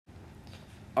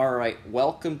All right,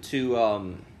 welcome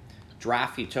to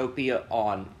Draft Utopia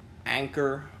on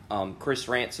Anchor. Chris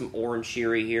Ransom, Orange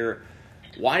Sheary here.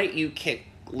 Why don't you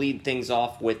lead things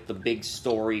off with the big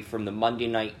story from the Monday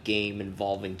night game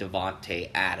involving Davante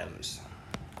Adams?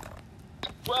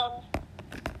 Well,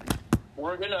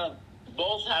 we're going to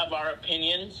both have our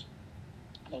opinions.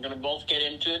 We're going to both get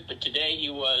into it, but today he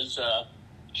was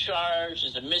charged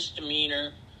as a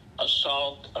misdemeanor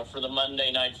assault for the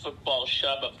Monday Night Football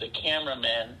shove of the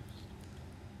cameraman.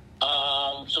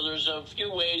 So there's a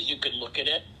few ways you could look at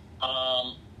it.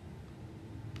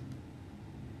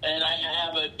 And I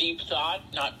have a deep thought,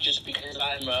 not just because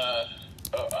I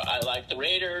like the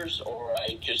Raiders or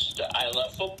I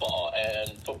love football.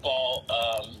 And football,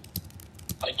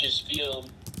 I just feel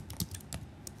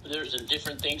there's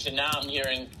different things, and now I'm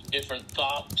hearing different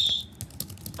thoughts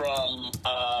from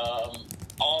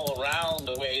all around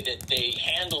the way that they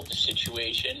handled the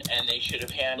situation, and they should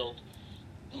have handled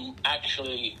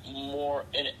actually more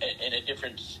in a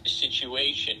different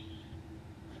situation.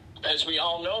 As we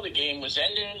all know, the game was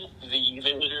ended. The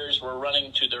visitors were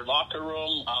running to their locker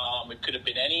room. It could have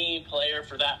been any player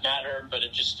for that matter, but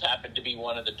it just happened to be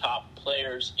one of the top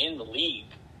players in the league.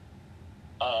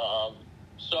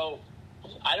 So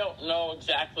I don't know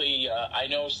exactly. I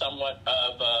know somewhat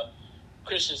of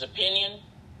Chris's opinion,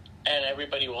 and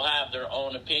everybody will have their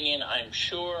own opinion, I'm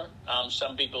sure.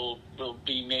 Some people will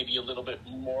be maybe a little bit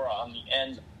more on the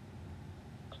end.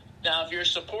 Now, if you're a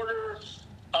supporter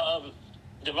of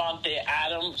Davante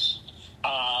Adams,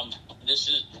 I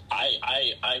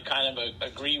kind of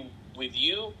agree with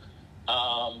you.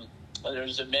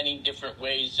 There's many different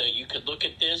ways you could look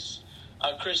at this.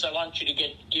 Chris, I want you to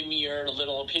give me your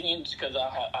little opinions because I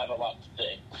have a lot to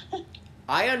say.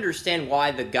 I understand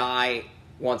why the guy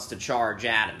wants to charge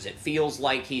Adams. It feels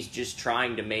like he's just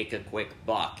trying to make a quick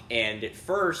buck. And at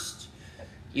first,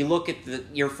 you look at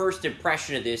your first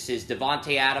impression of this is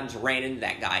Davante Adams ran into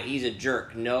that guy. He's a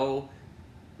jerk. No,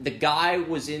 the guy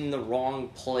was in the wrong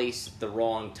place at the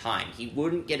wrong time. He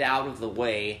wouldn't get out of the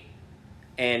way,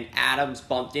 and Adams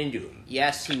bumped into him.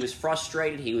 Yes, he was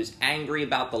frustrated. He was angry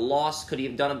about the loss. Could he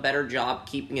have done a better job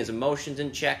keeping his emotions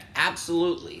in check?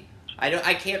 Absolutely.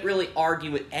 I can't really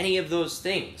argue with any of those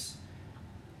things.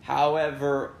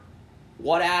 However,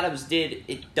 what Adams did,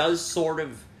 it does sort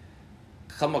of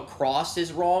come across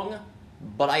as wrong,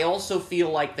 but I also feel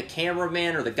like the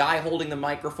cameraman or the guy holding the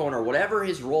microphone or whatever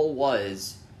his role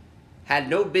was had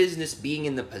no business being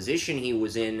in the position he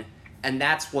was in, and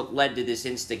that's what led to this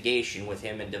instigation with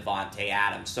him and Davante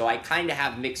Adams. So I kind of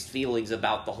have mixed feelings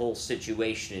about the whole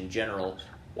situation in general.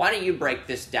 Why don't you break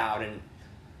this down?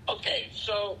 Okay,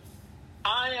 so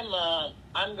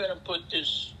I'm going to put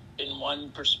this in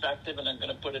one perspective, and I'm going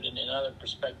to put it in another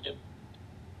perspective,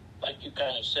 like you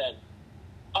kind of said.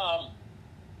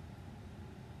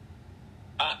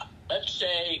 Let's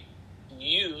say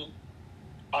you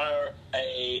are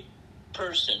a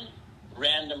person,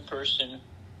 random person,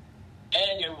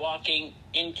 and you're walking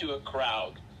into a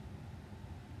crowd.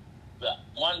 The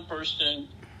one person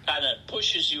kind of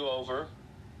pushes you over,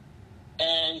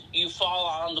 and you fall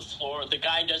on the floor. The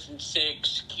guy doesn't say,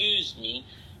 "Excuse me,"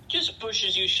 just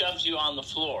pushes you, shoves you on the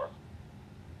floor.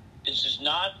 This is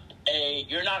not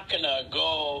you're not going to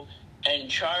go and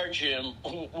charge him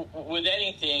with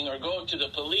anything or go to the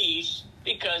police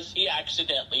because he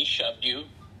accidentally shoved you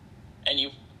and you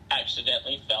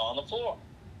accidentally fell on the floor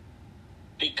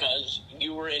because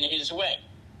you were in his way.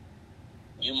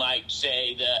 You might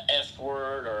say the F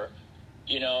word or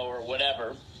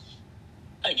whatever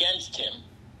against him.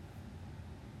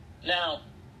 Now,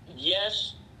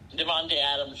 yes, Davante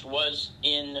Adams was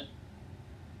in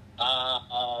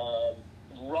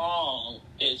wrong.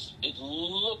 It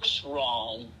looks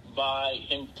wrong by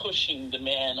him pushing the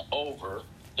man over.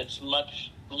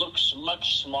 Looks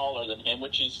much smaller than him,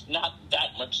 which is not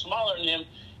that much smaller than him.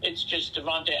 It's just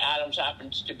Davante Adams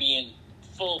happens to be in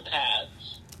full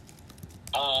pads,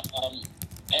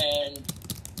 and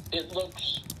it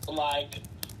looks like.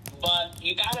 But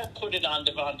you got to put it on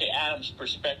Davante Adams'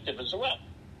 perspective as well.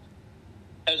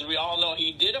 As we all know,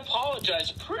 he did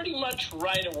apologize pretty much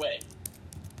right away.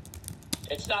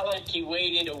 It's not like he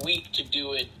waited a week to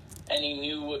do it, and he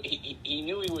knew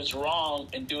he was wrong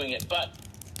in doing it. But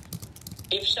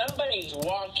if somebody's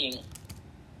walking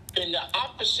in the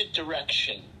opposite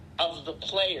direction of the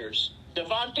players,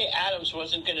 Davante Adams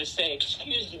wasn't going to say,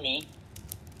 "Excuse me,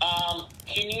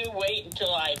 can you wait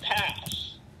until I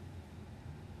pass?"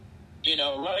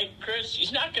 Right, Chris?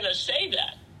 He's not going to say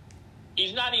that.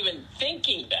 He's not even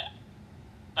thinking that.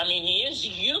 I mean, he is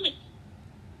human.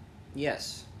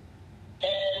 Yes.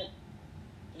 And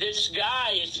this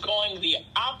guy is going the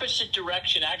opposite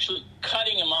direction, actually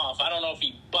cutting him off. I don't know if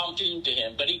he bumped into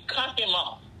him, but he cut him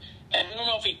off. And I don't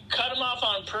know if he cut him off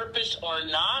on purpose or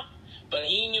not, but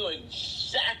he knew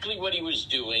exactly what he was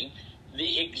doing.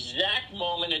 The exact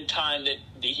moment in time that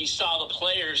he saw the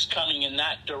players coming in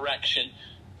that direction.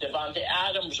 Davante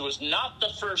Adams was not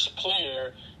the first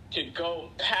player to go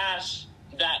past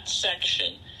that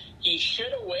section. He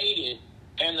should have waited,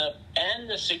 and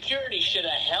the security should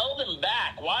have held him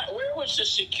back. Where was the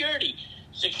security?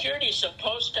 Security is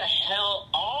supposed to hold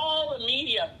all the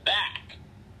media back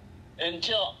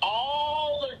until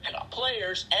all the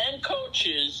players and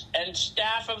coaches and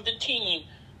staff of the team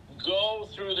go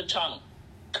through the tunnel.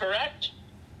 Correct?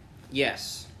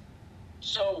 Yes.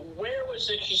 So where was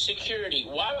the security?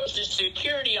 Why was the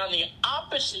security on the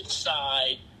opposite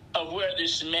side of where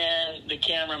this man, the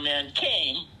cameraman,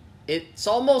 came? It's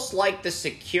almost like the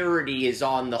security is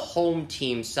on the home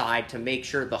team side to make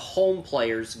sure the home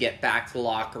players get back to the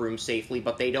locker room safely,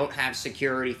 but they don't have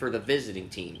security for the visiting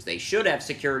teams. They should have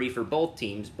security for both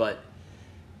teams,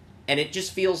 and it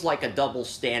just feels like a double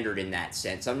standard in that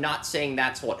sense. I'm not saying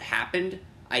that's what happened.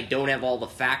 I don't have all the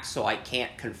facts, so I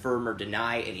can't confirm or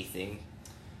deny anything.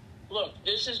 Look,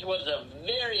 this was a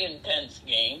very intense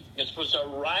game. This was a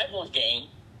rival game.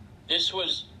 This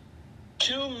was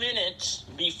 2 minutes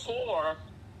before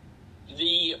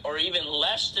or even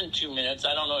less than 2 minutes,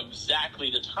 I don't know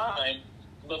exactly the time,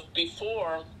 but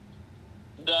before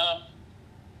the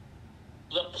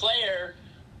player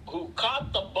who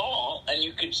caught the ball, and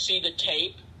you could see the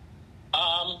tape,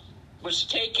 was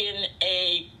taking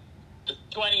a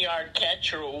 20-yard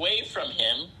catch or away from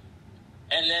him.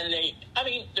 And then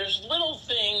there's little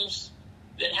things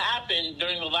that happened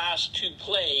during the last 2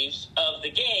 plays of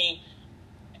the game.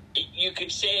 You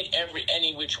could say it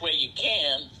any which way you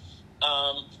can,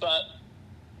 but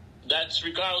that's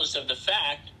regardless of the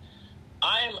fact.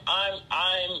 I'm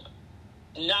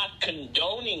not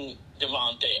condoning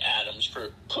Davante Adams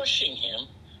for pushing him,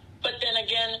 but then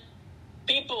again,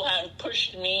 people have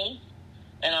pushed me,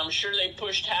 and I'm sure they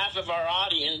pushed half of our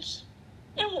audience,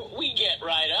 and we get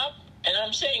right up. And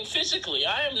I'm saying physically.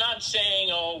 I am not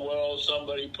saying, oh, well,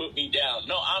 somebody put me down.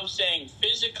 No, I'm saying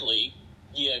physically,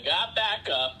 you got back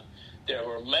up. There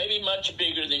were maybe much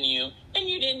bigger than you, and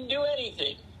you didn't do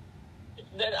anything.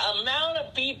 The amount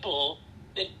of people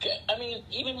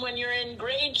even when you're in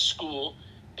grade school,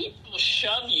 people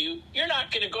shove you. You're not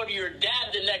going to go to your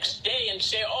dad the next day and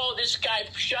say, oh, this guy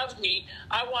shoved me.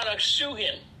 I want to sue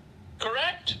him.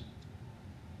 Correct?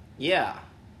 Yeah.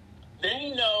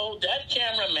 They know that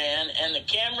cameraman and the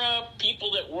camera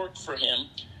people that work for him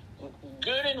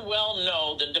good and well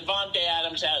know that Davante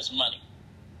Adams has money.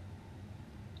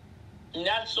 And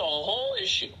that's the whole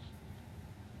issue.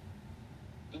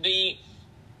 The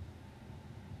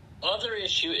other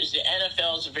issue is the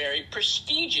NFL is very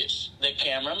prestigious. The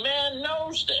cameraman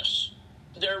knows this.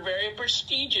 They're very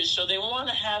prestigious, so they want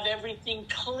to have everything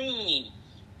clean.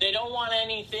 They don't want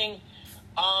anything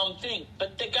thing.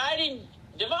 But the guy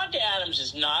Davante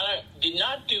Adams did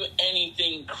not do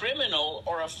anything criminal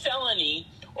or a felony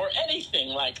or anything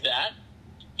like that.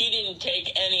 He didn't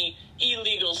take any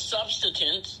illegal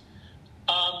substance.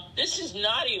 This is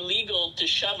not illegal to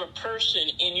shove a person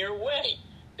in your way.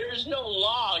 There is no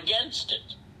law against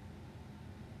it.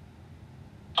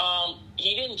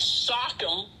 He didn't sock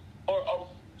him or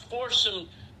force him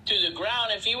to the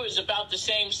ground. If he was about the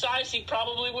same size, he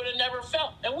probably would have never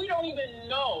fell. And we don't even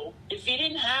know, if he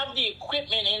didn't have the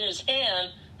equipment in his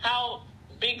hand, how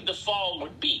big the fall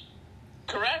would be.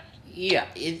 Correct? Yeah,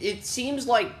 it seems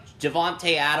like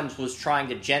Davante Adams was trying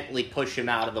to gently push him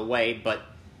out of the way, but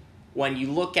when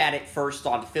you look at it first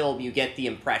on film, you get the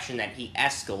impression that he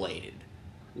escalated.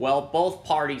 Well, both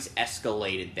parties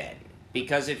escalated then.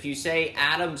 Because if you say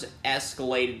Adams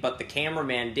escalated but the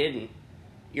cameraman didn't,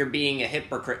 you're being a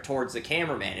hypocrite towards the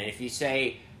cameraman. And if you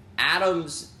say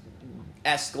Adams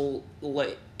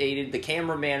escalated, the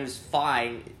cameraman is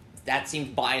fine, that seems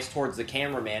biased towards the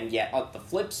cameraman. Yet on the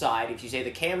flip side, if you say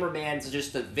the cameraman's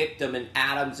just a victim and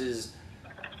Adams is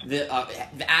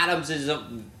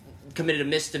committed a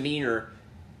misdemeanor,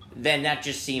 then that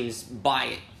just seems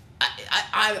biased.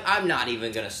 I'm not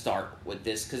even going to start with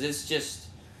this because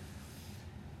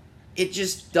it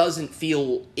just doesn't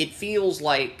feel. It feels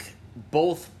like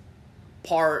both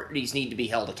parties need to be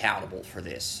held accountable for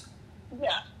this.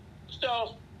 Yeah.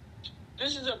 So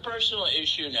this is a personal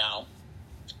issue now,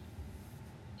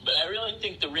 but I really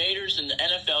think the Raiders and the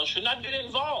NFL should not get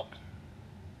involved.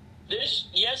 This,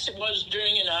 yes, it was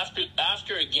during and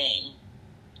after a game,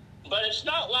 but it's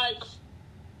not like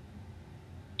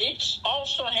it's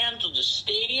also handled the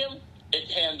stadium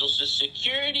it handles the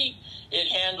security, it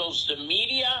handles the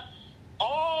media.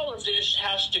 All of this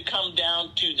has to come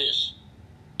down to this.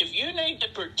 If you need to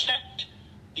protect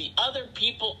the other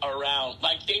people around,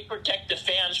 like they protect the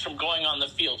fans from going on the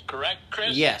field, correct,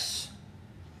 Chris? Yes.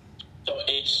 So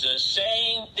it's the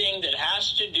same thing that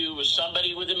has to do with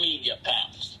somebody with a media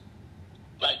pass.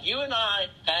 Like you and I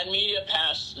had media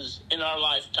passes in our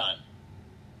lifetime.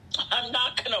 I'm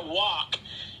not going to walk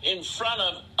in front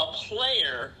of a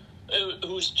player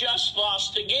who's just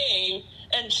lost a game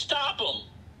and stop him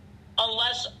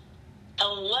unless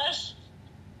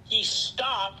he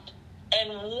stopped and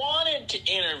wanted to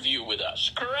interview with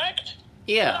us, correct?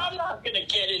 Yeah. But I'm not going to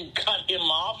get and cut him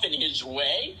off in his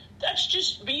way. That's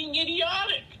just being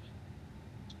idiotic.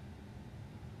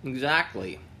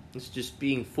 Exactly. It's just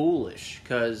being foolish,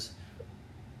 because...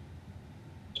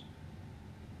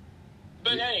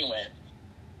 But anyway,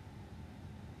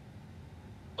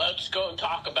 let's go and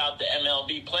talk about the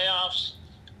MLB playoffs.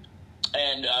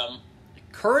 And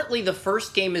currently, the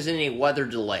first game is in a weather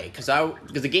delay, because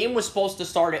the game was supposed to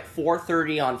start at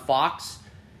 4:30 on Fox,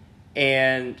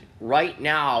 and right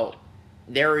now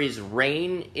there is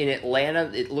rain in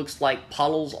Atlanta. It looks like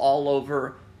puddles all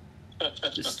over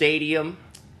the stadium,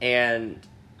 and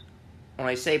when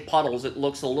I say puddles, it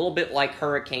looks a little bit like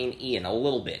Hurricane Ian, a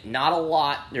little bit. Not a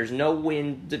lot. There's no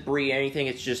wind, debris, anything.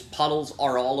 It's just puddles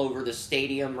are all over the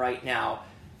stadium right now.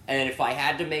 And if I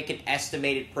had to make an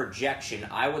estimated projection,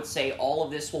 I would say all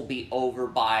of this will be over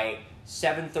by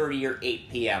 7:30 or 8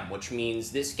 p.m., which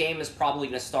means this game is probably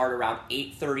going to start around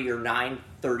 8:30 or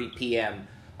 9:30 p.m.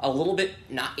 A little bit,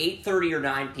 not 8:30 or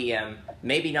 9 p.m.,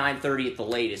 maybe 9:30 at the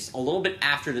latest, a little bit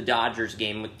after the Dodgers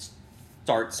game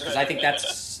starts, because I think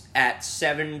that's at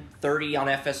 7:30 on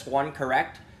FS1,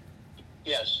 correct?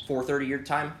 yes. 4:30 your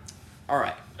time? All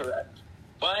right. Correct.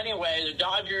 Well, anyway, the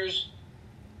Dodgers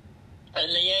and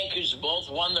the Yankees both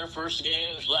won their first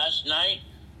games last night.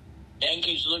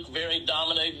 Yankees looked very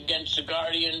dominant against the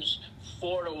Guardians,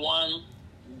 4-1.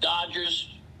 Dodgers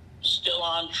still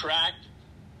on track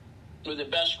with the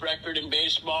best record in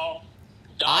baseball.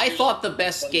 I Dodgers thought the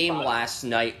best 25. game last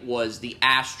night was the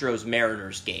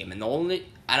Astros-Mariners game, and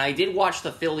I did watch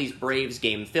the Phillies-Braves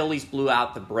game. Phillies blew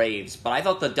out the Braves, but I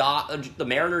thought the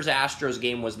Mariners-Astros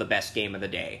game was the best game of the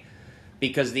day,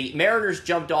 because the Mariners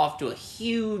jumped off to a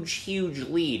huge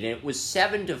lead, and it was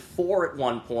 7-4 at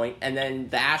one point, and then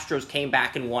the Astros came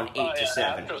back and won 8-7. The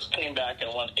Astros came back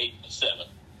and won 8-7.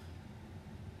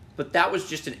 But that was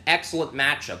just an excellent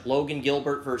matchup. Logan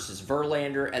Gilbert versus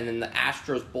Verlander, and then the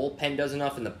Astros bullpen does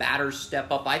enough, and the batters step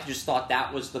up. I just thought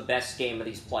that was the best game of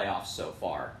these playoffs so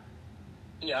far.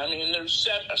 Yeah, I mean, there's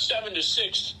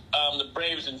 7-6. The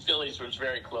Braves and Phillies was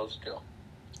very close to.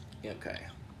 Okay.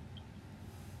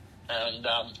 And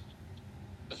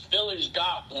the Phillies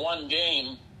got one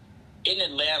game in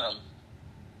Atlanta,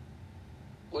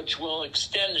 which will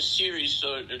extend the series,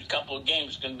 so a couple of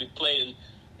games can be played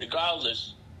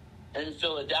regardless in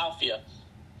Philadelphia.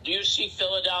 Do you see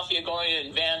Philadelphia going and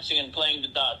advancing and playing the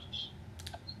Dodgers?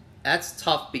 That's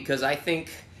tough, because I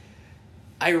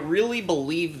really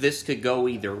believe this could go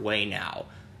either way now.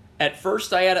 At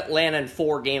first, I had Atlanta in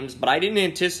 4 games, but I didn't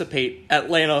anticipate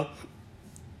Atlanta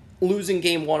losing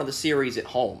game 1 of the series at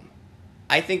home.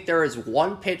 I think there is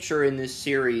one pitcher in this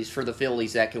series for the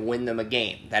Phillies that can win them a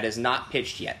game that has not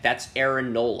pitched yet. That's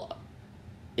Aaron Nola.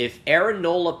 If Aaron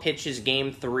Nola pitches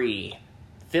game 3,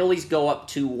 Phillies go up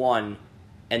 2-1,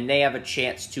 and they have a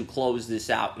chance to close this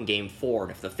out in game 4.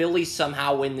 And if the Phillies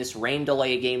somehow win this rain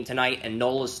delay game tonight and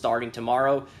Nola's starting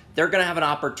tomorrow, they're going to have an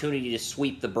opportunity to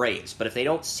sweep the Braves. But if they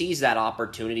don't seize that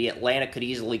opportunity, Atlanta could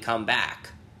easily come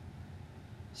back.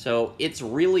 So it's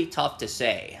really tough to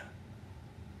say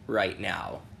right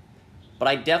now. But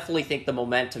I definitely think the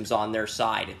momentum's on their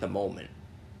side at the moment.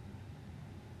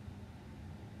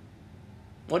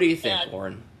 What do you think,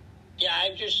 Warren? Yeah,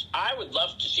 I would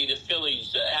love to see the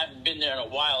Phillies. Haven't been there in a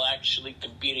while, actually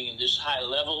competing in this high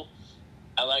level.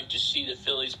 I like to see the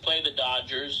Phillies play the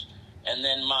Dodgers, and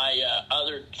then my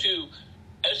other two.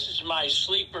 This is my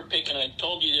sleeper pick, and I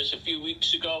told you this a few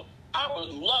weeks ago. I would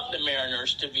love the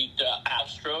Mariners to beat the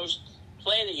Astros,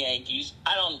 play the Yankees.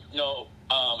 I don't know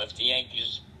if the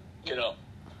Yankees, they're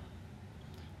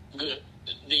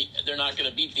not going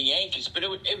to beat the Yankees, but it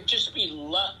would just be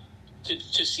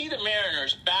to see the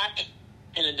Mariners back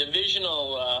in a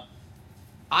divisional.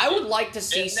 I would like to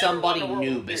see somebody won a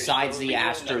new World Series, besides so the we don't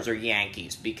Astros know. or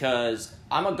Yankees, because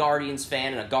I'm a Guardians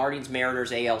fan, and a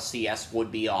Guardians-Mariners ALCS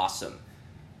would be awesome.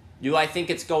 Do I think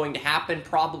it's going to happen?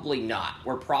 Probably not.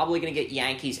 We're probably going to get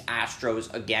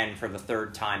Yankees-Astros again for the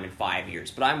 3rd time in 5 years,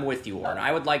 but I'm with you, Warren.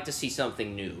 I would like to see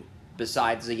something new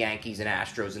besides the Yankees and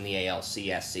Astros in the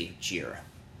ALCS each year.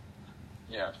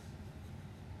 Yeah.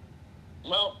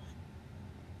 Well,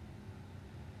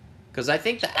 because I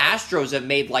think the Astros have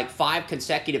made like 5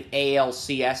 consecutive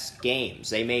ALCS games.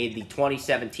 They made the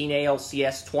 2017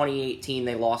 ALCS, 2018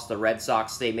 they lost the Red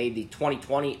Sox, they made the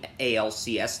 2020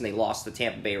 ALCS and they lost the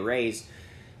Tampa Bay Rays.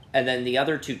 And then the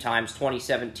other 2 times,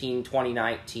 2017,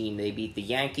 2019, they beat the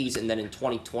Yankees, and then in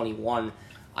 2021,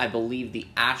 I believe the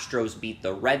Astros beat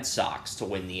the Red Sox to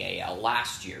win the AL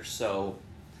last year. So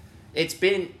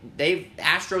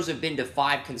Astros have been to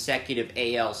 5 consecutive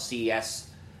ALCS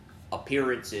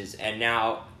appearances, and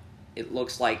now it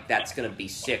looks like that's going to be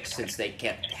 6 since they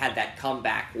had that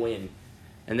comeback win,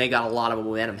 and they got a lot of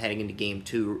momentum heading into Game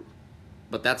 2,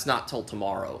 but that's not till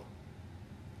tomorrow.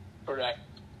 correct.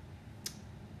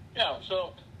 Yeah,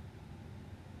 so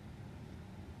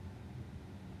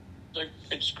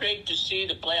it's great to see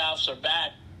the playoffs are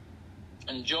back.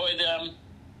 Enjoy them.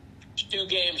 It's 2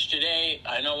 games today.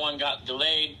 I know one got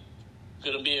delayed.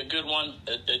 Going to be a good one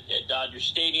at Dodger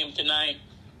Stadium tonight.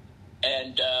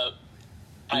 And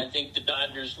I think the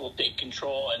Dodgers will take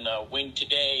control and win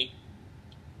today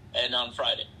and on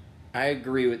Friday. I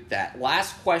agree with that.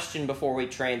 Last question before we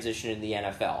transition to the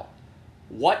NFL.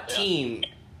 What team's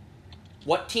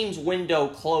window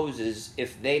closes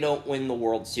if they don't win the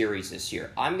World Series this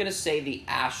year? I'm going to say the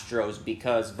Astros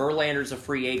because Verlander's a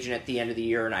free agent at the end of the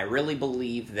year, and I really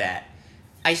believe that.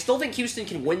 I still think Houston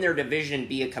can win their division and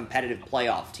be a competitive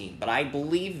playoff team, but I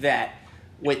believe that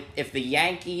if the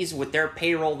Yankees, with their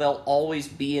payroll, they'll always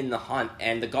be in the hunt,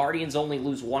 and the Guardians only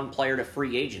lose 1 player to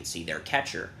free agency, their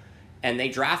catcher. And they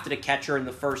drafted a catcher in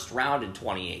the first round in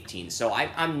 2018, so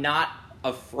I'm not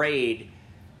afraid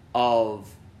of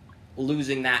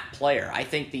losing that player. I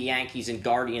think the Yankees and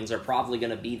Guardians are probably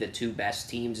going to be the 2 best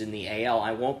teams in the AL.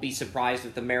 I won't be surprised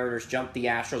if the Mariners jump the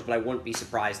Astros, but I wouldn't be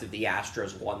surprised if the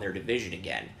Astros won their division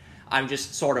again. I'm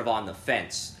just sort of on the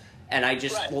fence. And I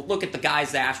just look at the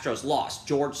guys the Astros lost.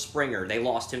 George Springer, they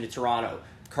lost him to Toronto.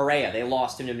 Correa, they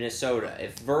lost him to Minnesota.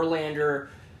 If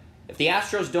the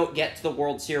Astros don't get to the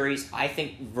World Series, I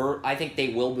think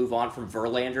they will move on from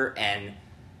Verlander, and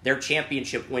their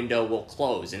championship window will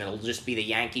close, and it'll just be the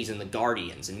Yankees and the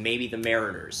Guardians, and maybe the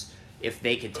Mariners, if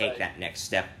they can take that next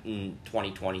step in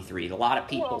 2023. A lot of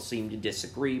people seem to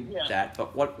disagree with that,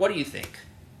 but what do you think?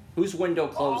 Whose window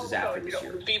closes after this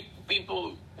year?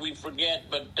 People, we forget,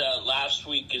 but last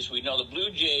week, as we know, the Blue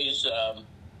Jays,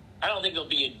 I don't think they'll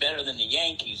be better than the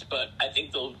Yankees, but I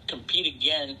think they'll compete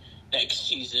again next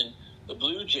season. The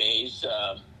Blue Jays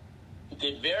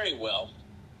did very well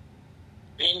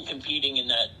in competing in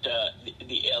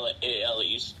the AL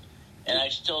East, and I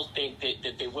still think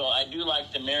that they will. I do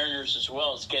like the Mariners as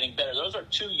well. It's getting better. Those are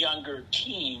 2 younger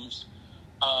teams,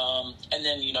 and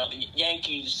then the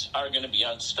Yankees are going to be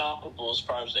unstoppable as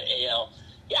far as the AL.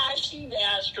 Yeah, I see the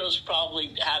Astros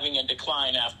probably having a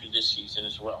decline after this season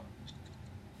as well.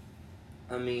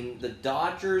 I mean, the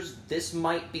Dodgers,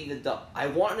 I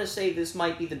want to say this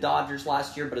might be the Dodgers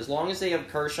last year, but as long as they have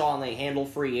Kershaw and they handle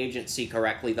free agency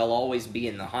correctly, they'll always be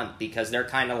in the hunt because they're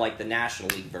kind of like the National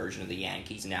League version of the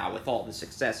Yankees now with all the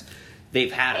success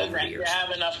they've had over the years. They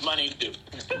have enough money to.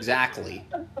 Exactly.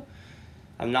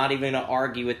 I'm not even going to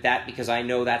argue with that because I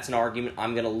know that's an argument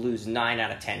I'm going to lose 9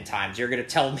 out of 10 times. You're going to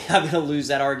tell me I'm going to lose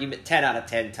that argument 10 out of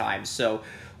 10 times, so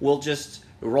we'll just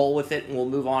roll with it, and we'll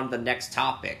move on to the next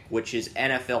topic, which is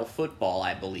NFL football,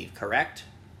 I believe, correct?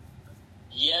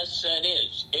 Yes, it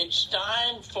is. It's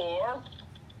time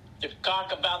to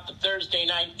talk about the Thursday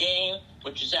night game,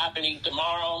 which is happening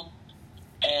tomorrow.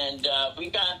 And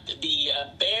we got the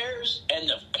Bears and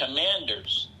the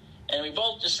Commanders. And we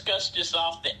both discussed this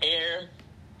off the air.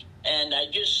 And I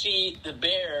just see the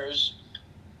Bears.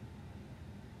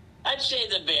 I'd say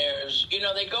the Bears,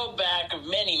 they go back of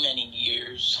many, many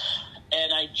years.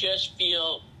 And I just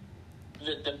feel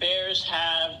that the Bears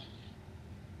have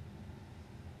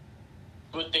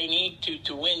what they need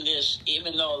to win this,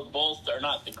 even though both are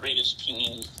not the greatest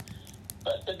teams.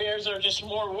 But the Bears are just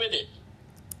more with it.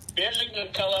 Bears are going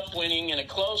to come up winning in a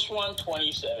close one,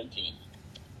 2017.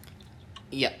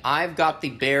 Yeah, I've got the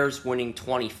Bears winning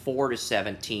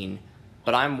 24-17,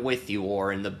 but I'm with you,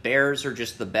 Orrin. The Bears are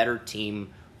just the better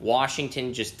team.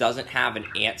 Washington just doesn't have an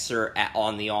answer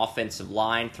on the offensive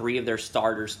line. 3 of their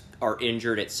starters are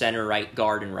injured at center, right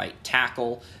guard, and right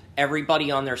tackle.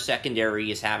 Everybody on their secondary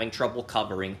is having trouble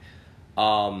covering.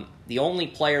 The only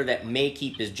player that may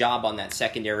keep his job on that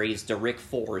secondary is Derrick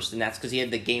Forrest, and that's because he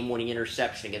had the game-winning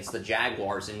interception against the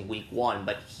Jaguars in Week 1,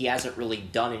 but he hasn't really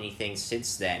done anything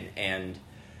since then. And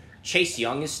Chase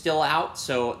Young is still out,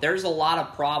 so there's a lot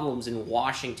of problems in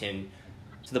Washington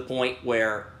to the point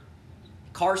where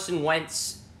Carson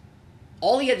Wentz,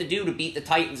 all he had to do to beat the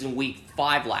Titans in Week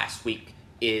 5 last week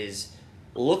is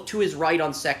look to his right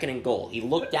on 2nd and goal. He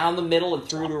looked down the middle and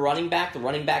threw to a running back. The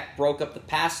running back broke up the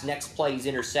pass. Next play, he's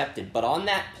intercepted. But on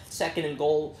that 2nd and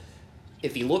goal,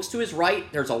 if he looks to his right,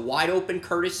 there's a wide-open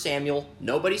Curtis Samuel.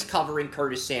 Nobody's covering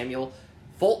Curtis Samuel.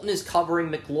 Fulton is covering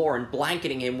McLaurin,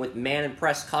 blanketing him with man and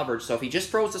press coverage. So if he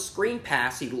just throws a screen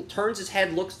pass, he turns his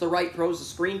head, looks to the right, throws a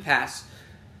screen pass,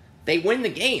 they win the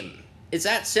game. It's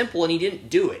that simple, and he didn't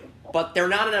do it. But they're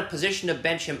not in a position to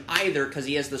bench him either because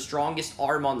he has the strongest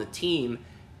arm on the team,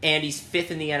 and he's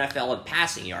 5th in the NFL in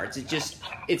passing yards.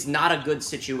 It's not a good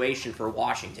situation for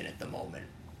Washington at the moment.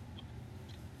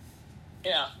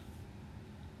 Yeah.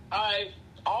 I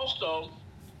also,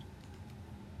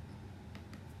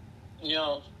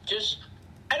 I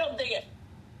don't think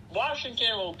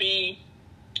Washington will be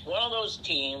one of those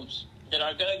teams that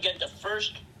are going to get the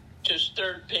 1st to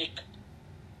 3rd pick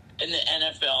in the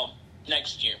NFL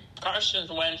next year. Carson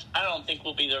Wentz, I don't think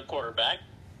will be their quarterback.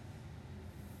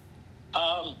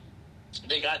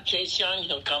 They got Chase Young.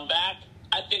 He'll come back.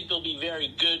 I think they'll be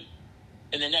very good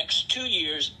in the next 2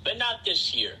 years, but not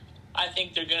this year. I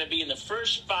think they're going to be in the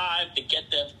first 5 to get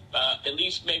the at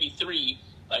least maybe 3,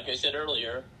 like I said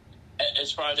earlier,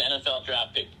 as far as the NFL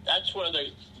draft pick. That's where the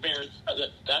Bears.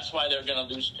 That's why they're going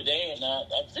to lose today, and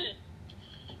that's it.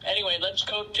 Anyway, let's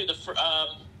go to the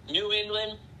New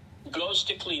England goes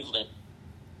to Cleveland.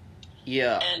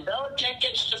 Yeah. And Belichick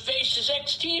gets to face his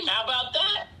ex-team. How about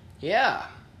that? Yeah.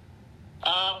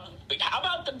 How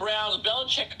about the Browns?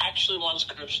 Belichick actually once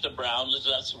coached the Browns.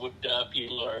 That's what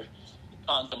people are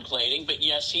contemplating. But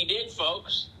yes, he did,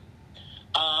 folks.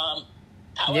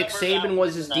 Nick Saban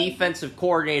was his defensive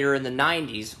coordinator in the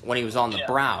 90s when he was on the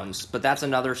Browns. But that's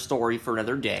another story for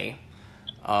another day.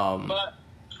 But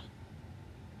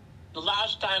the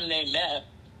last time they met,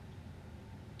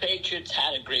 Patriots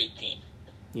had a great team.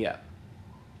 Yeah.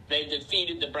 They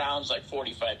defeated the Browns like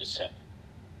 45-7.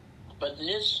 But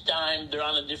this time, they're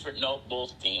on a different note,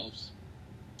 both teams.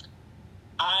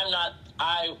 I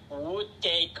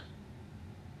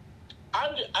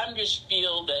just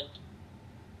feel that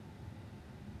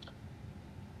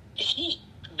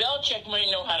Belichick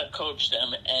may know how to coach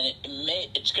them, and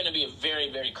it's going to be a very,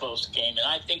 very close game. And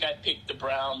I think I picked the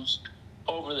Browns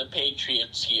over the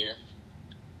Patriots here.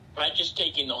 But I'm just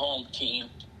taking the home team.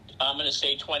 I'm going to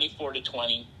say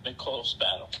 24-20, a close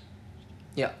battle.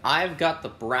 Yeah, I've got the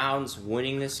Browns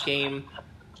winning this game.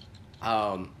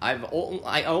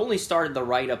 I only started the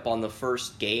write-up on the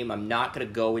first game. I'm not going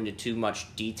to go into too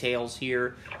much details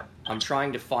here. I'm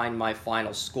trying to find my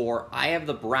final score. I have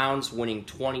the Browns winning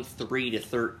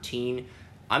 23-13.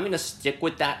 I'm going to stick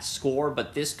with that score,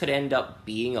 but this could end up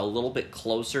being a little bit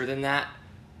closer than that.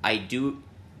 I do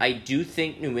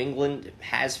think New England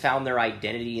has found their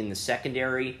identity in the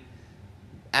secondary.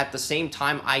 At the same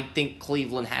time, I think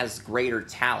Cleveland has greater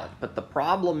talent. But the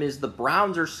problem is the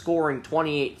Browns are scoring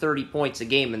 28, 30 points a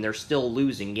game, and they're still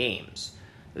losing games.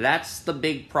 That's the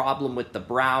big problem with the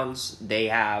Browns. They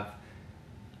have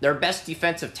their best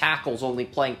defensive tackles only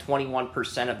playing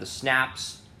 21% of the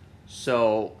snaps.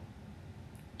 So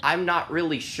I'm not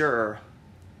really sure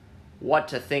what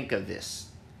to think of this.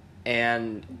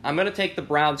 And I'm going to take the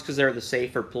Browns because they're the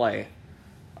safer play.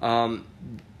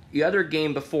 The other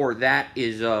game before that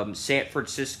is San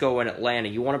Francisco and Atlanta.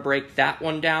 You want to break that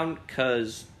one down?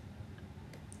 Because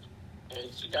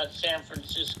you got San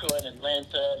Francisco and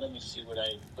Atlanta. Let me see what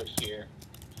I put here.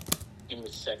 Give me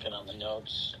a second on the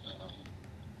notes.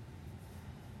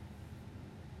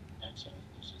 That's San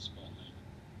Francisco and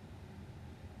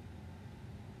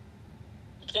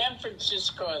Atlanta. San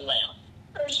Francisco, Atlanta.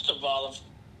 First of all,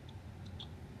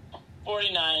 the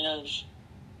 49ers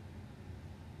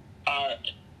are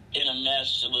in a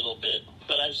mess a little bit,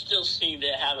 but I still see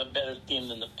they have a better team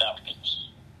than the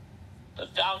Falcons. The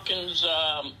Falcons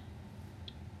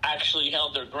actually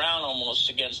held their ground almost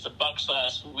against the Bucs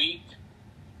last week.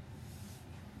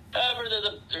 However,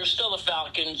 they're still the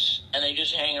Falcons, and they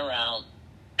just hang around.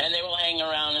 And they will hang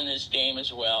around in this game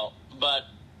as well. But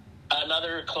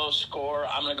another close score,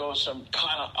 I'm going to go with some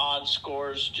kind of odd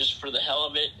scores just for the hell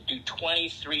of it. Do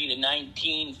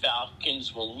 23-19,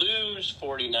 Falcons will lose,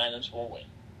 49ers will win.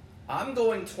 I'm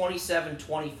going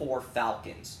 27-24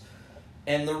 Falcons.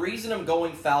 And the reason I'm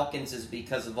going Falcons is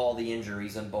because of all the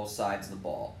injuries on both sides of the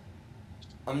ball.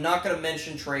 I'm not going to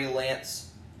mention Trey Lance.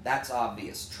 That's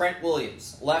obvious. Trent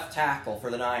Williams, left tackle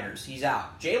for the Niners. He's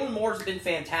out. Jalen Moore's been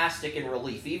fantastic in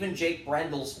relief. Even Jake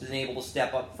Brendel's been able to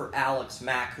step up for Alex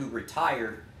Mack, who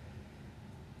retired.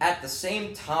 At the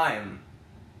same time,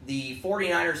 the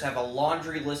 49ers have a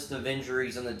laundry list of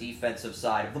injuries on the defensive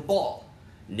side of the ball.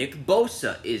 Nick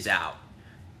Bosa is out.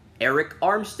 Eric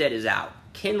Armstead is out.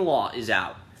 Kinlaw is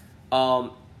out.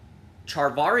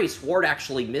 Charvarius Ward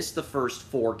actually missed the first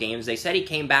 4 games. They said he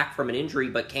came back from an injury,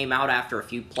 but came out after a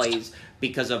few plays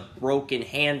because of broken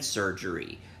hand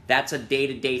surgery. That's a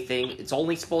day-to-day thing. It's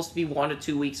only supposed to be 1 to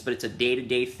 2 weeks, but it's a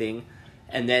day-to-day thing.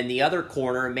 And then the other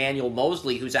corner, Emmanuel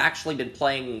Mosley, who's actually been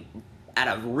playing at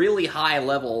a really high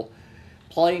level,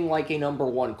 playing like a number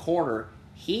 1 corner,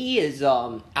 he is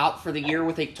out for the year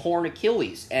with a torn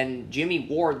Achilles. And Jimmy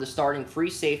Ward, the starting free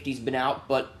safety, has been out,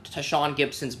 but Tashawn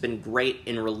Gibson's been great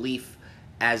in relief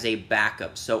as a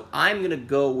backup. So I'm going to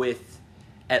go with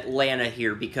Atlanta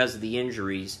here because of the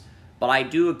injuries. But I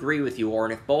do agree with you,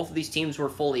 Orrin. If both of these teams were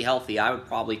fully healthy, I would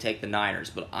probably take the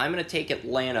Niners. But I'm going to take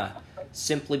Atlanta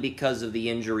simply because of the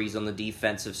injuries on the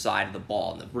defensive side of the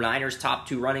ball. The Niners' top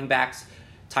 2 running backs,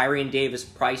 Tyrion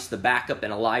Davis-Price, the backup,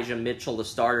 and Elijah Mitchell, the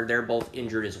starter, they're both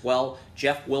injured as well.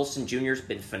 Jeff Wilson Jr. has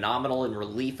been phenomenal in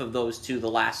relief of those 2 the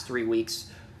last 3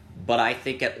 weeks. But I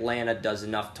think Atlanta does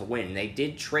enough to win. They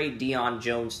did trade Deion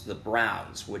Jones to the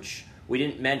Browns, which we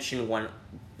didn't mention when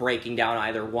breaking down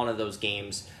either one of those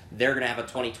games. They're going to have a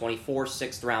 2024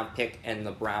 6th-round pick, and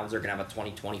the Browns are going to have a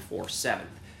 2024 7th.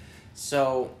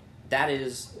 So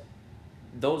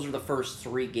those are the first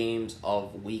 3 games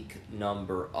of week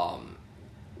number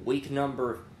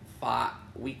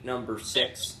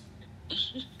 6.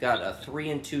 Got a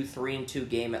 3-2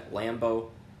 game at Lambeau.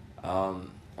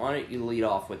 Why don't you lead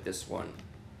off with this one?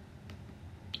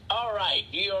 All right,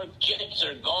 New York Jets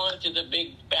are going to the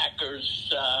big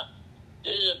Packers.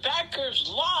 The Packers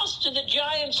lost to the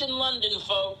Giants in London,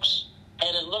 folks,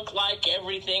 and it looked like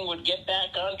everything would get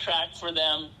back on track for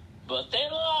them, but they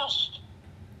lost.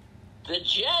 The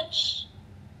Jets,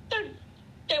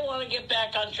 they want to get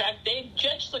back on track.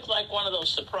 Jets look like one of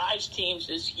those surprise teams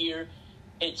this year.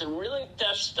 It's a really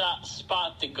tough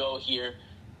spot to go here,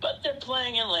 but they're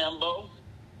playing in Lambeau,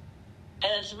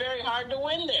 and it's very hard to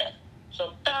win there.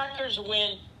 So Packers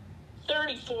win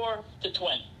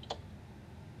 34-20.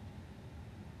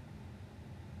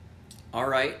 All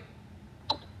right.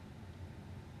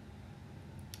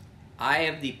 I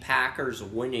have the Packers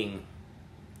winning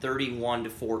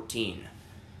 31-14.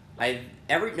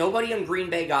 Nobody in Green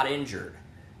Bay got injured,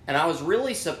 and I was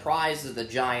really surprised that the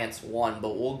Giants won,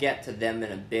 but we'll get to them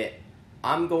in a bit.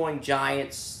 I'm going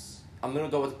Giants. I'm going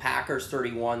to go with Packers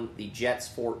 31, the Jets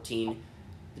 14.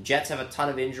 The Jets have a ton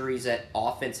of injuries at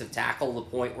offensive tackle to the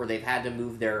point where they've had to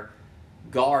move their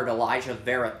guard, Elijah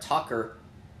Vera Tucker,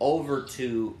 over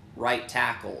to right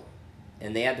tackle.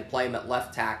 And they had to play him at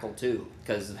left tackle too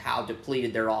because of how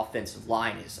depleted their offensive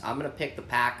line is. I'm going to pick the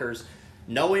Packers.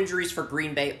 No injuries for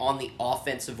Green Bay on the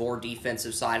offensive or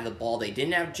defensive side of the ball. They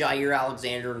didn't have Jair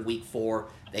Alexander in Week 4.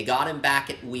 They got him back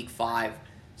at Week 5.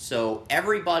 So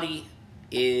everybody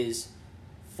is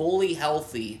fully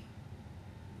healthy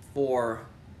for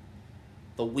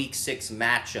the Week 6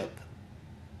 matchup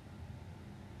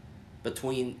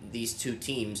between these two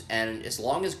teams. And as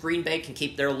long as Green Bay can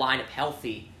keep their lineup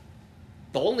healthy,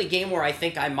 the only game where I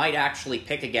think I might actually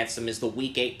pick against them is the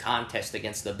Week 8 contest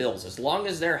against the Bills. As long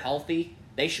as they're healthy,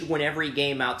 they should win every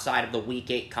game outside of the Week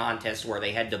 8 contest where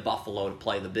they head to Buffalo to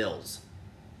play the Bills.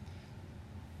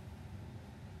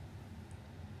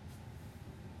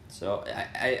 So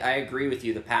I agree with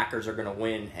you. The Packers are going to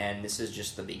win, and this is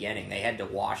just the beginning. They head to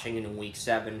Washington in Week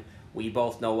 7. We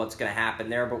both know what's going to happen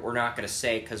there, but we're not going to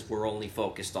say because we're only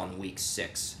focused on Week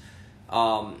 6.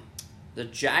 The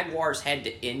Jaguars head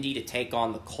to Indy to take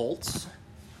on the Colts.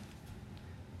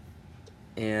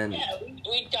 And yeah,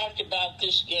 we talked about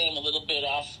this game a little bit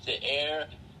off the air.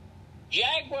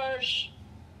 Jaguars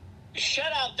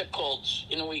shut out the Colts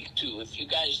in Week 2, if you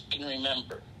guys can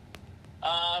remember.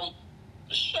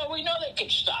 So we know they can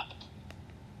stop.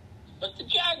 But the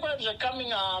Jaguars are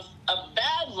coming off a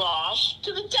bad loss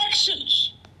to the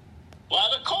Texans, while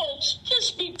the Colts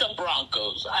just beat the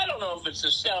Broncos. I don't know if it's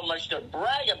so much to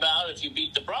brag about if you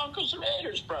beat the Broncos. The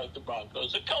Raiders broke the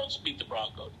Broncos. The Colts beat the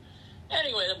Broncos.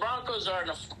 Anyway, the Broncos are in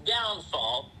a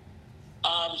downfall,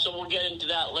 so we'll get into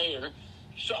that later.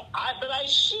 But I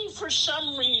see for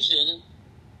some reason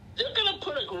they're going to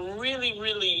put a really,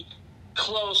 really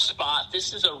close spot.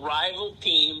 This is a rival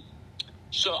team,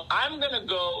 so I'm going to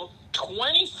go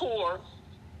 24-22.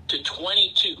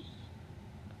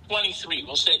 23.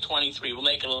 We'll say 23. We'll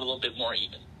make it a little bit more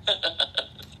even.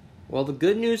 well, the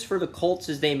good news for the Colts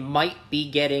is they might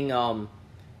be getting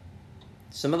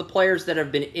some of the players that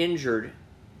have been injured.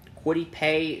 Kwity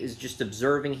Paye is just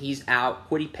observing. He's out.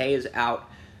 Kwity Paye is out.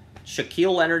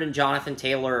 Shaquille Leonard and Jonathan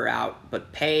Taylor are out,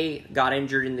 but Paye got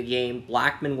injured in the game.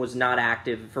 Blackman was not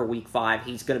active for Week 5.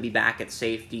 He's going to be back at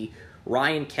safety.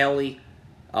 Ryan Kelly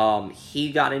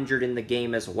He got injured in the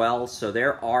game as well, so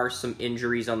there are some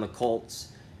injuries on the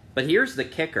Colts. But here's the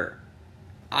kicker.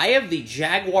 I have the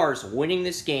Jaguars winning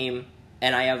this game,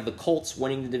 and I have the Colts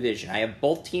winning the division. I have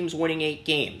both teams winning 8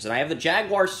 games, and I have the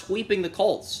Jaguars sweeping the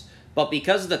Colts. But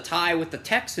because of the tie with the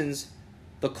Texans,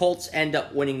 the Colts end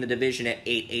up winning the division at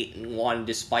 8-1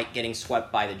 despite getting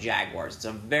swept by the Jaguars. It's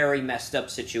a very messed up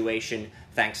situation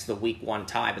thanks to the Week 1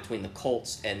 tie between the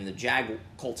Colts and the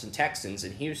Colts and Texans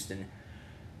in Houston.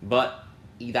 But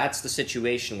that's the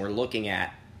situation we're looking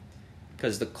at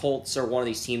because the Colts are one of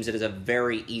these teams that has a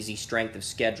very easy strength of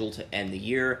schedule to end the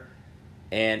year.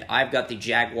 And I've got the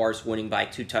Jaguars winning by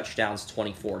 2 touchdowns,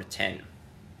 24-10.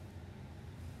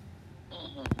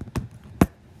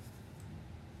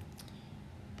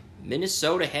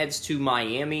 Minnesota heads to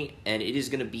Miami, and it is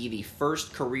going to be the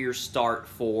first career start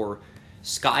for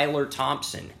Skylar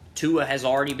Thompson. Tua has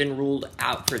already been ruled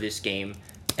out for this game,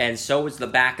 and so is the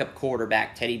backup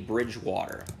quarterback, Teddy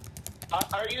Bridgewater.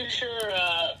 Are you sure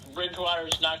Bridgewater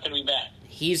is not going to be back?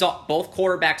 Both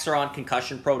quarterbacks are on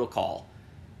concussion protocol.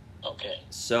 Okay.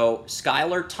 So,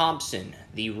 Skylar Thompson,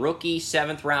 the rookie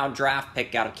 7th-round draft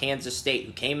pick out of Kansas State,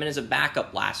 who came in as a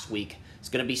backup last week, is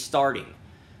going to be starting.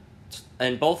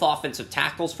 And both offensive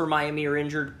tackles for Miami are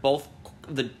injured. Both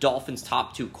the Dolphins'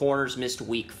 top 2 corners missed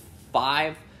week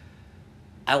 5.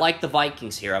 I like the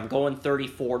Vikings here. I'm going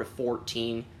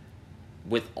 34-14.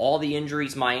 With all the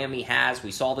injuries Miami has,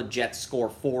 we saw the Jets score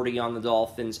 40 on the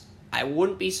Dolphins. I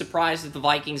wouldn't be surprised if the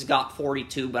Vikings got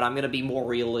 42, but I'm going to be more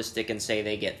realistic and say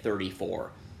they get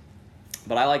 34.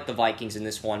 But I like the Vikings in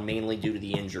this one, mainly due to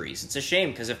the injuries. It's a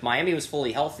shame, because if Miami was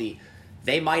fully healthy,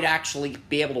 they might actually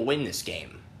be able to win this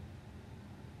game.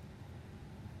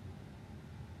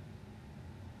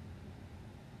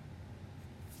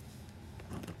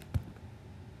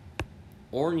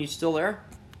 Orrin, you still there?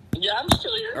 Yeah, I'm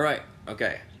still here. All right,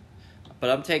 okay. But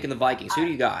I'm taking the Vikings. Who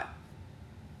do you got?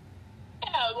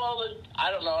 Yeah, well,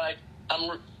 I don't know.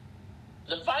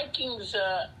 The Vikings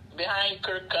behind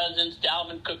Kirk Cousins,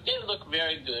 Dalvin Cook, they look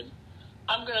very good.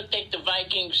 I'm going to take the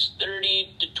Vikings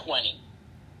 30-20.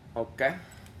 Okay.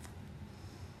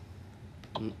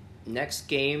 Next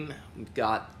game, we've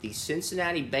got the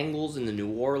Cincinnati Bengals and the New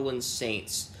Orleans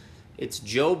Saints. It's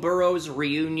Joe Burrow's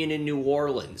reunion in New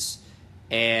Orleans.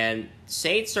 And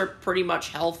Saints are pretty much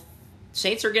healthy.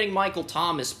 Saints are getting Michael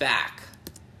Thomas back.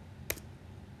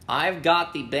 I've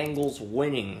got the Bengals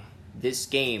winning this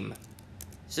game.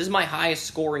 This is my highest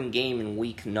scoring game in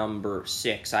week number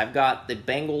 6. I've got the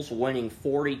Bengals winning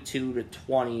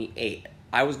 42-28.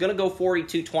 I was going to go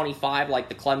 42-25 like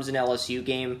the Clemson-LSU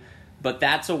game, but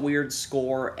that's a weird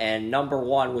score. And number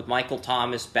 1, with Michael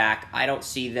Thomas back, I don't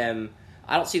see the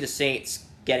Saints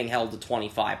getting held to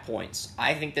 25 points.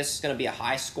 I think this is going to be a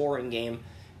high-scoring game,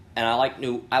 and I like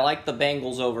the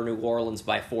Bengals over New Orleans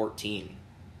by 14.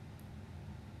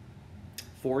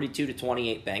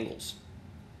 42-28 Bengals.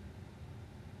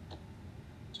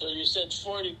 So you said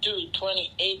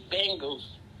 42-28 Bengals.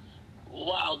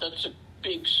 Wow, that's a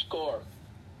big score.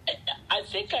 I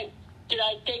think did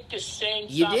I take the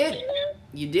Saints You off did. there?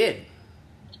 You did.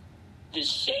 The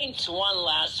Saints won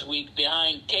last week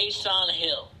behind Taysom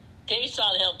Hill.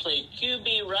 Taysom Hill played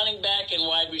QB, running back, and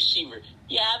wide receiver.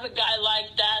 You have a guy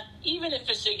like that, even if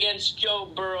it's against Joe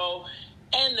Burrow,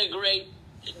 and the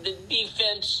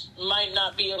defense might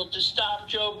not be able to stop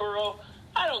Joe Burrow.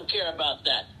 I don't care about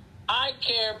that. I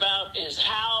care about is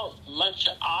how much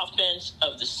the offense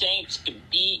of the Saints can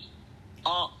be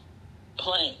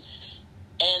playing.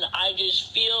 And I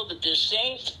just feel that the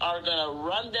Saints are going to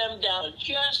run them down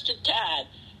just a tad.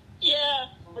 Yeah,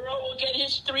 Burrow will get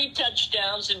his 3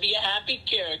 touchdowns and be a happy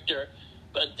character,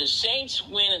 but the Saints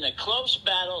win in a close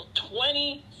battle,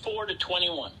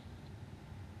 24-21.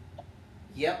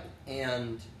 Yep,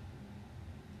 and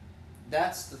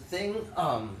that's the thing.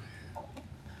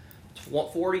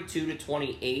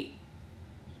 42-28.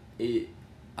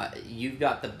 You've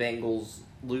got the Bengals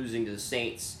losing to the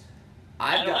Saints.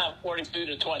 I don't have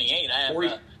 42-28. I have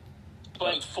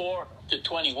 24-21.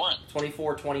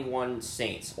 24-21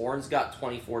 Saints. Orrin's got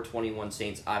 24-21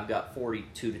 Saints. I've got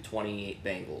 42-28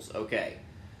 Bengals. Okay.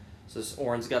 So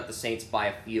Orrin's got the Saints by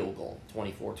a field goal.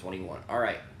 24-21. All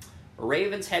right.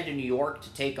 Ravens head to New York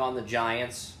to take on the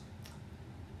Giants.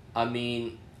 I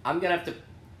mean, I'm going to have to...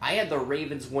 I had the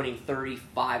Ravens winning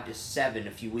 35-7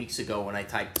 a few weeks ago when I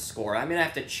typed the score. I'm going to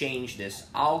have to change this.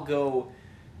 I'll go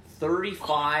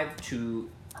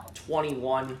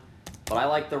 35-21, but I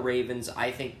like the Ravens. I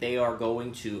think they are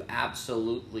going to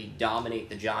absolutely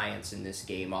dominate the Giants in this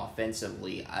game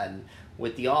offensively. And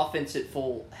with the offense at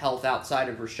full health outside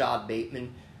of Rashad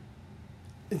Bateman,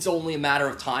 it's only a matter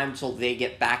of time until they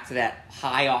get back to that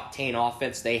high-octane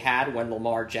offense they had when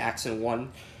Lamar Jackson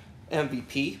won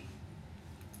MVP.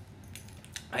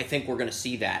 I think we're going to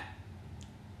see that.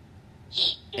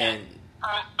 Yeah, And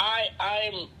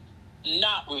I'm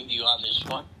not with you on this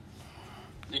one.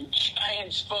 The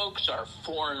Giants folks are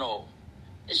 4-0.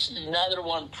 This is another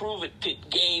one prove-it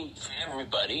game for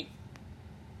everybody.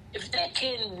 If they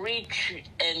can reach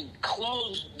and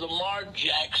close Lamar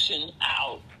Jackson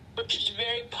out, which is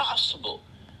very possible.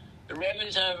 The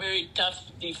Ravens have a very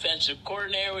tough defensive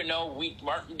coordinator. We know weak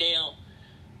Martindale.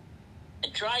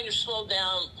 And trying to slow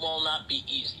down will not be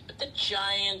easy. But the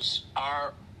Giants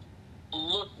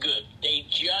look good. They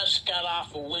just got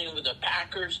off a win with the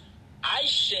Packers. I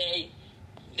say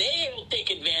they will take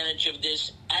advantage of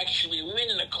this, actually win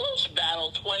in a close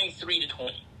battle,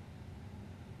 23-20.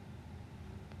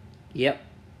 Yep.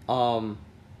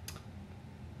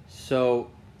 So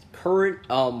current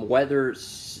weather.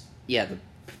 Yeah, the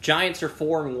Giants are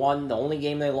 4-1. The only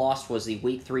game they lost was the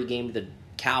Week 3 game to the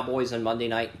Cowboys on Monday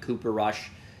night in Cooper Rush.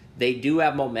 They do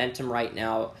have momentum right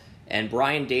now, and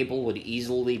Brian Daboll would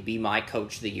easily be my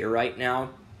coach of the year right now.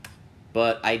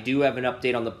 But I do have an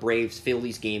update on the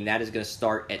Braves-Phillies game. That is going to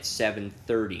start at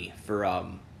 7:30 for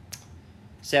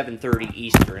 7:30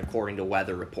 Eastern, according to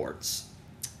weather reports.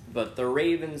 But the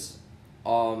Ravens,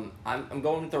 I'm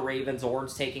going with the Ravens.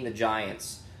 Orange taking the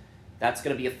Giants. That's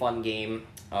going to be a fun game.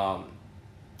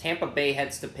 Tampa Bay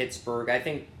heads to Pittsburgh. I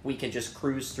think we can just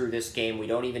cruise through this game. We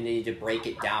don't even need to break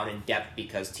it down in depth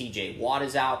because T.J. Watt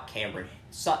is out, Cameron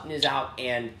Sutton is out,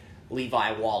 and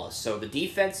Levi Wallace. So the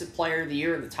defensive player of the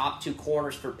year and the top two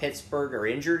corners for Pittsburgh are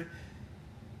injured.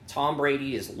 Tom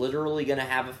Brady is literally going to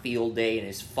have a field day in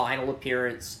his final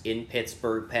appearance in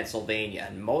Pittsburgh, Pennsylvania.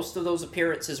 And most of those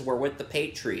appearances were with the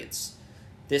Patriots.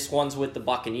 This one's with the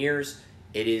Buccaneers.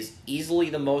 It is easily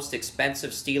the most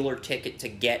expensive Steeler ticket to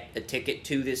get a ticket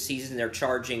to this season. They're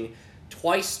charging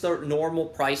twice the normal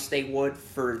price they would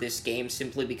for this game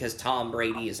simply because Tom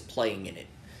Brady is playing in it.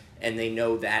 And they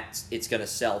know that it's going to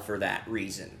sell for that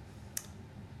reason.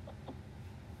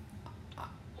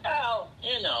 Well,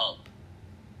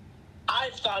 I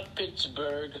thought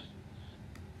Pittsburgh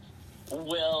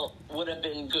would have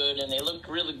been good, and they looked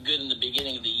really good in the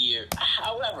beginning of the year.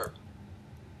 However,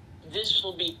 this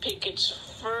will be Pickett's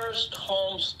first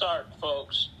home start,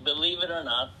 folks, believe it or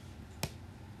not.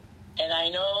 And I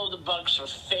know the Bucs are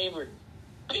favored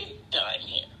big time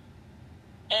here.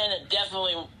 And it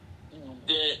definitely,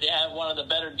 they have one of the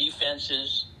better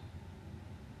defenses.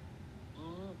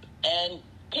 And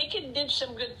Pickett did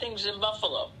some good things in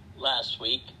Buffalo last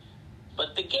week.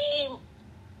 But the game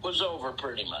was over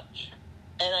pretty much.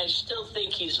 And I still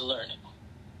think he's learning.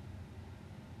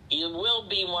 He will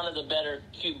be one of the better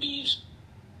QBs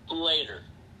later.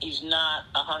 He's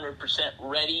not 100%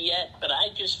 ready yet, but I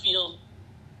just feel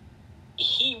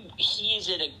he's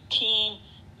at a team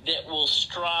that will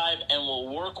strive and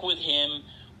will work with him.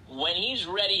 When he's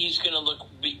ready, he's going to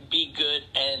be good,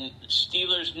 and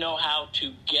Steelers know how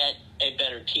to get a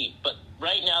better team. But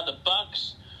right now, the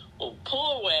Bucs will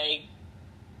pull away,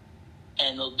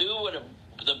 and they'll do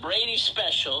the Brady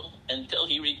special until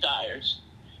he retires.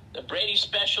 The Brady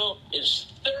special is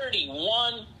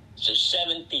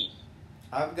 31-17.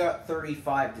 I've got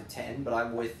 35-10, but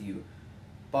I'm with you.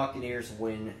 Buccaneers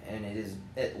win, and it is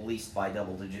at least by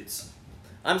double digits.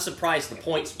 I'm surprised the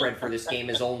point spread for this game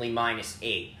is only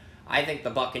 -8. I think the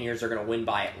Buccaneers are going to win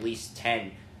by at least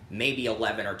 10, maybe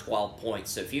 11 or 12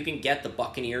 points. So if you can get the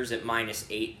Buccaneers at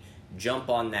 -8, jump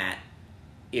on that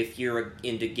if you're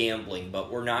into gambling.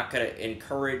 But we're not going to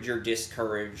encourage or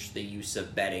discourage the use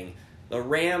of betting. The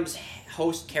Rams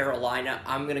host Carolina.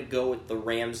 I'm going to go with the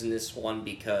Rams in this one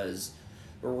because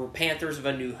the Panthers have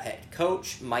a new head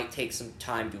coach, might take some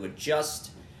time to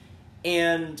adjust.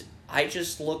 And I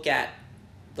just look at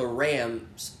the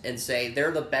Rams and say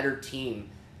they're the better team.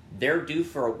 They're due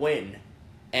for a win.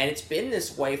 And it's been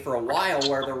this way for a while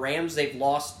where the Rams, they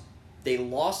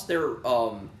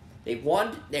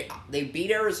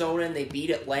beat Arizona and they beat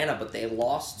Atlanta, but they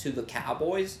lost to the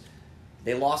Cowboys.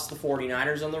 They lost the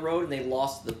 49ers on the road, and they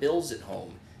lost the Bills at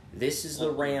home. This is the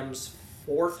Rams'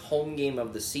 4th home game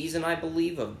of the season, I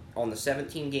believe, on the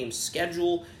 17-game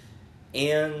schedule.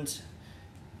 And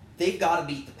they've got to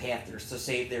beat the Panthers to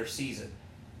save their season.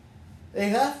 They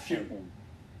have to.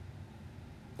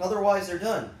 Otherwise, they're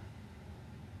done.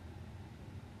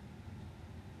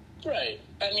 Right.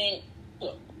 I mean,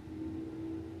 look.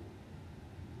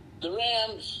 The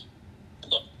Rams...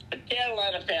 The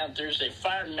Carolina Panthers, they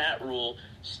fired Matt Rule.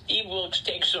 Steve Wilkes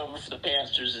takes over for the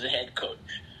Panthers as the head coach.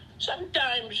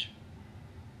 Sometimes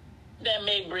that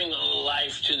may bring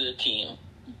life to the team,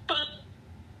 but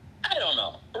I don't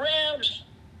know. Rams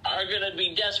are going to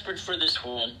be desperate for this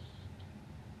one.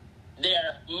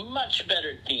 They're a much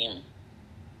better team.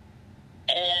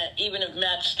 And even if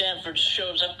Matt Stafford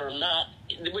shows up or not,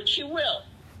 which he will,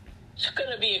 it's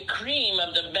going to be a cream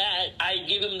of the bat. I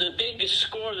give him the biggest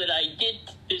score that I did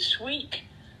this week.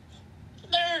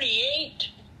 38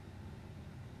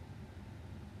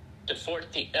 to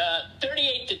 14.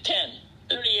 38 to 10.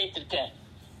 38 to 10.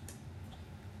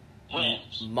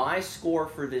 Rams. My score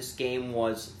for this game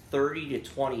was 30 to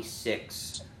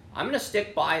 26. I'm going to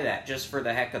stick by that just for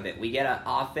the heck of it. We get an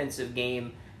offensive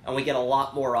game, and we get a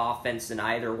lot more offense than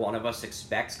either one of us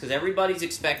expects, because everybody's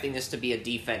expecting this to be a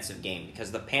defensive game,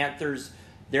 because the Panthers,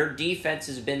 their defense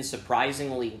has been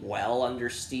surprisingly well under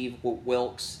Steve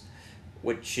Wilks,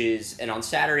 and on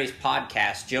Saturday's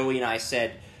podcast, Joey and I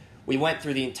said, we went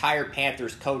through the entire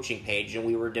Panthers coaching page, and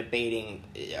we were debating,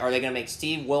 are they going to make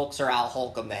Steve Wilks or Al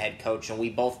Holcomb the head coach? And we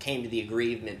both came to the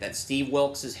agreement that Steve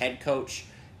Wilks is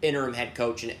interim head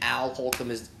coach, and Al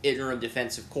Holcomb is interim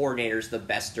defensive coordinator is the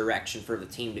best direction for the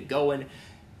team to go in.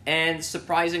 And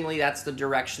surprisingly, that's the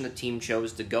direction the team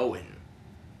chose to go in.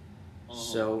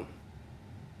 So,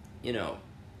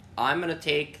 I'm going to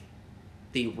take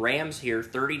the Rams here,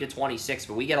 30 to 26,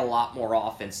 but we get a lot more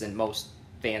offense than most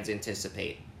fans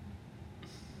anticipate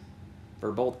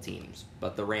for both teams,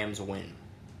 but the Rams win.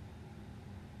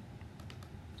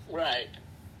 Right.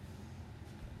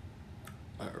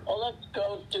 Well, let's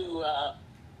go to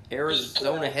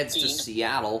Arizona heads to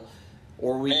Seattle,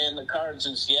 and the Cards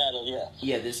in Seattle.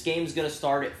 Yeah, this game's going to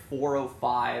start at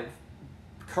 4:05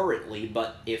 currently,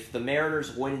 but if the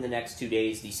Mariners win in the next 2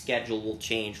 days, the schedule will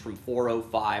change from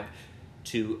 4:05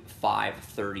 to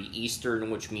 5:30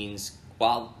 Eastern, which means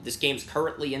while this game's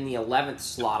currently in the 11th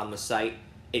slot on the site,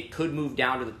 it could move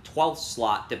down to the 12th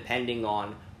slot depending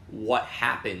on what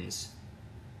happens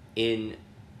in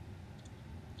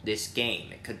this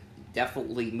game. It could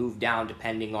definitely move down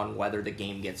depending on whether the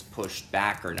game gets pushed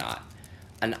back or not.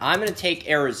 And I'm going to take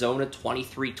Arizona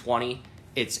 23-20.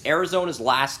 It's Arizona's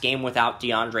last game without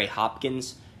DeAndre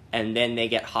Hopkins, and then they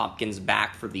get Hopkins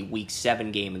back for the Week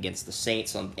 7 game against the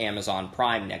Saints on Amazon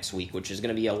Prime next week, which is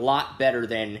going to be a lot better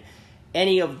than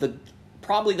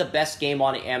probably the best game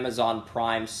on Amazon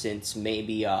Prime since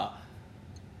maybe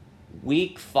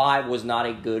Week 5 was not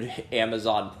a good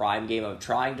Amazon Prime game. I'm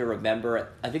trying to remember.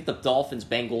 I think the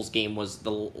Dolphins-Bengals game was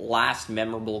the last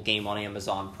memorable game on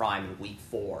Amazon Prime in Week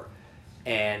 4.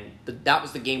 And that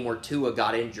was the game where Tua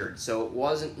got injured, so it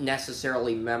wasn't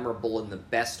necessarily memorable in the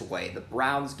best way. The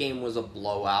Browns game was a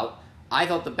blowout. I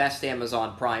thought the best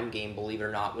Amazon Prime game, believe it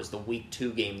or not, was the Week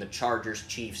 2 game, the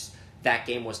Chargers-Chiefs. That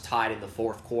game was tied in the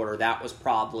fourth quarter. That was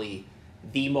probably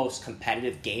the most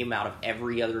competitive game out of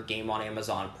every other game on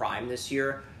Amazon Prime this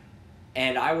year.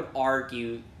 And I would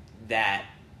argue that,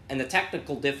 and there were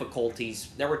technical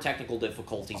difficulties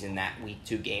in that Week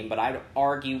 2 game, but I'd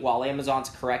argue while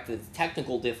Amazon's correct that the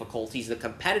technical difficulties, the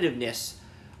competitiveness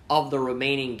of the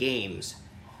remaining games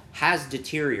has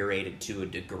deteriorated to a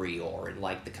degree,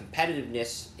 like the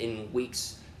competitiveness in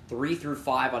Weeks 3 through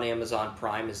 5 on Amazon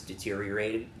Prime has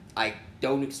deteriorated. I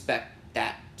expect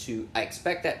that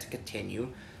to continue.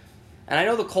 And I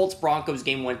know the Colts-Broncos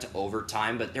game went to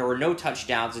overtime, but there were no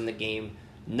touchdowns in the game.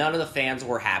 None of the fans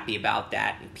were happy about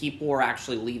that, and people were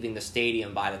actually leaving the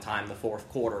stadium by the time the fourth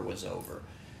quarter was over.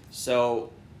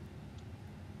 So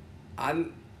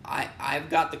I've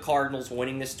got the Cardinals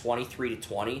winning this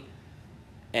 23-20,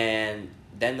 and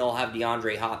then they'll have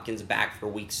DeAndre Hopkins back for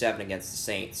Week 7 against the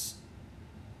Saints.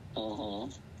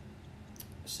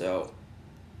 So,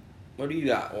 what do you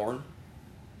got, Orrin?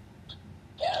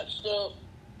 Yeah, so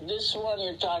this one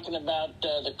you're talking about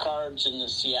the Cards and the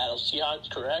Seattle Seahawks,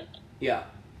 correct? Yeah.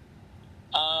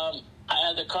 I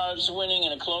had the Cards winning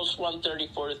in a close one,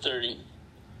 34-30.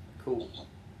 Cool.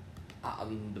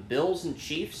 The Bills and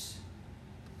Chiefs?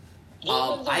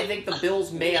 I think the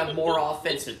Bills may have more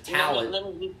offensive talent.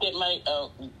 Let me get my.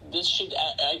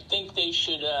 I think they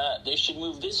should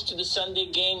move this to the Sunday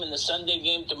game and the Sunday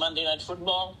game to Monday Night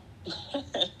Football.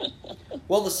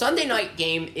 Well, the Sunday night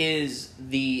game is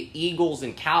the Eagles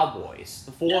and Cowboys.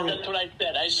 That's what I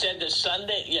said. I said the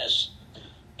Sunday. Yes.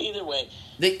 Either way,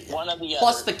 one of the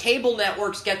plus other. The cable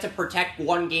networks get to protect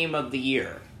one game of the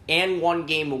year and one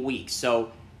game a week.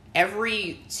 So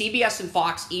every CBS and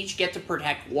Fox each get to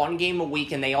protect one game a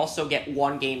week, and they also get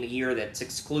one game a year that's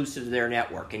exclusive to their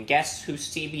network. And guess who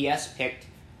CBS picked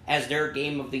as their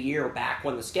game of the year back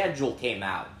when the schedule came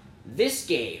out? This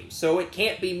game. So it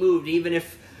can't be moved. Even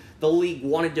if the league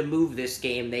wanted to move this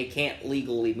game, they can't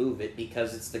legally move it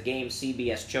because it's the game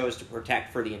CBS chose to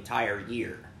protect for the entire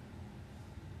year.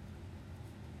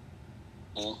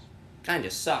 Kind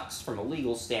of sucks from a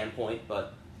legal standpoint,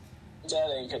 but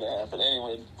That ain't going to happen.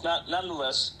 Anyway,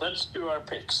 nonetheless, let's do our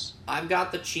picks. I've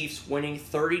got the Chiefs winning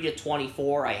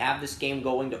 30-24. I have this game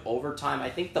going to overtime. I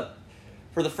think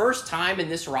for the first time in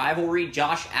this rivalry,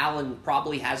 Josh Allen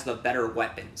probably has the better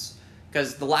weapons.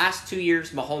 Because the last 2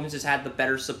 years, Mahomes has had the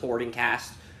better supporting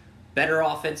cast, better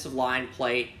offensive line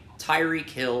play, Tyreek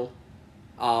Hill.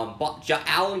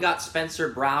 Allen got Spencer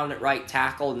Brown at right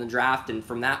tackle in the draft, and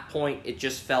from that point, it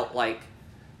just felt like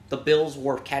the Bills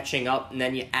were catching up, and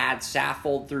then you add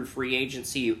Saffold through free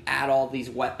agency, you add all these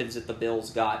weapons that the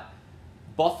Bills got.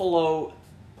 Buffalo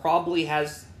probably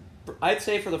has, I'd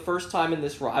say for the first time in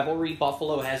this rivalry,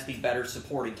 Buffalo has the better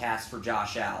supporting cast for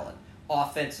Josh Allen,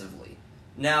 offensively.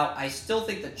 Now, I still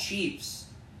think the Chiefs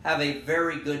have a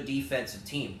very good defensive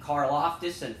team.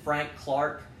 Karlaftis and Frank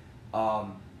Clark,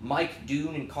 Mike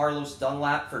Doon and Carlos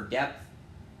Dunlap for depth.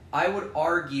 I would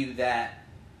argue that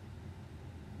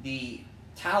the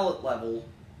talent level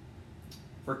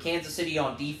for Kansas City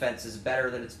on defense is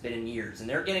better than it's been in years. And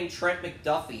they're getting Trent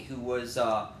McDuffie, who was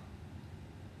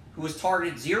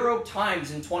targeted 0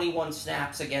 times in 21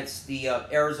 snaps against the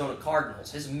Arizona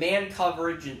Cardinals. His man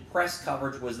coverage and press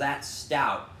coverage was that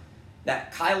stout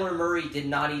that Kyler Murray did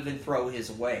not even throw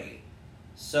his way.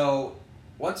 So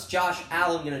what's Josh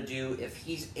Allen going to do if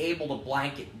he's able to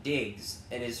blanket Diggs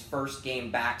in his first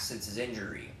game back since his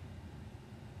injury?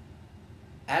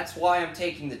 That's why I'm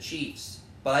taking the Chiefs.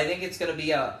 But I think it's going to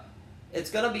be a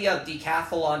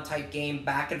decathlon type game,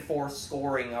 back and forth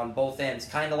scoring on both ends,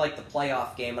 kind of like the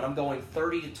playoff game, and I'm going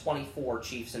 30-24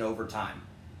 Chiefs in overtime.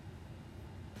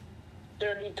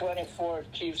 30-24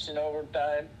 Chiefs in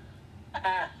overtime.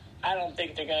 I don't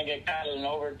think they're going to get caught in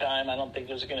overtime. I don't think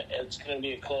it's going to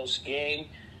be a close game.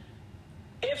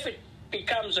 If it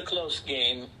becomes a close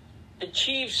game, the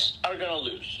Chiefs are going to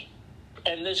lose.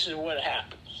 And this is what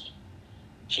happens.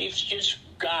 Chiefs just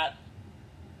got,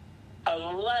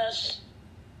 unless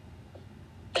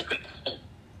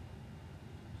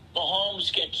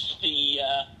Mahomes gets the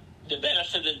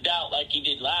benefit of the doubt like he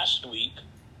did last week,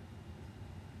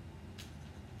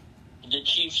 the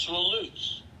Chiefs will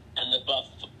lose and the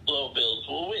Buffalo Bills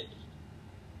will win.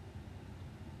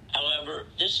 However,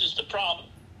 this is the problem,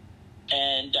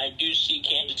 and I do see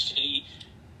Kansas City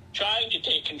trying to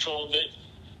take control of it.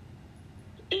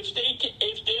 If they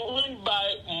win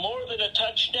by more than a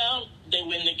touchdown, they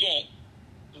win the game.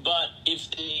 But if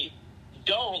they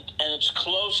don't and it's a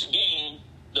close game,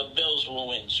 the Bills will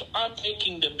win. So I'm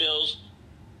taking the Bills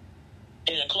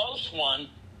in a close one,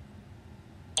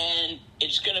 and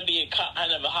it's going to be a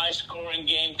kind of a high-scoring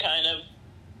game, kind of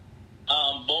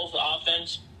both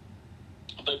offense,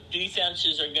 but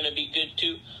defenses are going to be good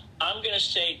too. I'm going to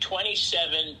say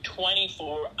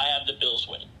 27-24. I have the Bills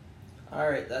winning. All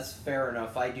right, that's fair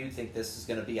enough. I do think this is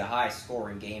going to be a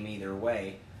high-scoring game either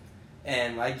way.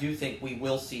 And I do think we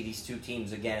will see these two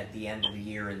teams again at the end of the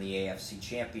year in the AFC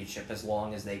Championship as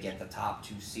long as they get the top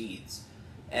 2 seeds.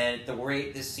 And at the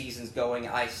rate this season's going,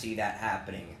 I see that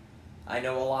happening. I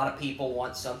know a lot of people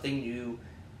want something new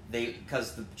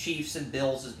because the Chiefs and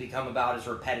Bills has become about as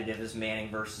repetitive as Manning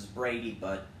versus Brady,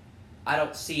 but I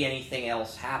don't see anything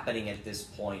else happening at this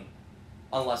point.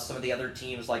 Unless some of the other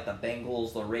teams like the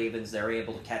Bengals, the Ravens, they're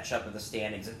able to catch up in the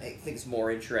standings and make things more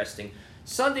interesting.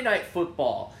 Sunday Night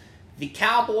Football. The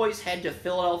Cowboys head to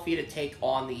Philadelphia to take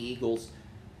on the Eagles.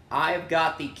 I've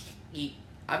got the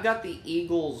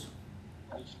Eagles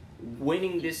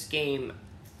winning this game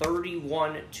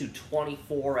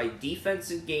 31-24. A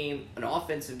defensive game, an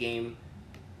offensive game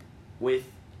with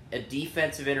a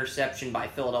defensive interception by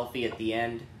Philadelphia at the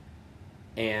end.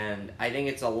 And I think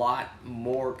it's a lot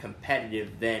more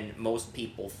competitive than most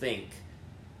people think.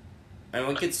 And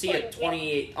we could see it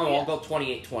 28... Oh, I'll go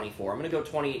 28-24. I'm going to go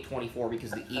 28-24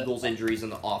 because of the Eagles' injuries on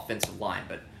the offensive line.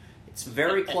 But it's a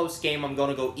very close game. I'm going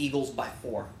to go Eagles by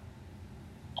 4.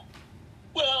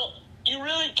 Well, you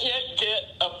really can't get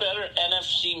a better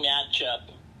NFC matchup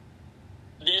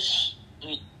this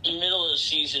middle of the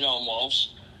season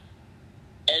almost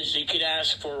as you could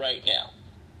ask for right now.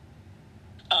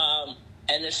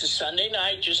 And this is Sunday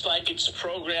night, just like it's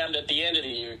programmed at the end of the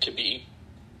year to be.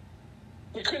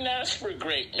 You couldn't ask for a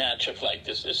great matchup like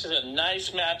this. This is a nice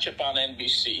matchup on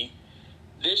NBC.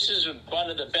 This is one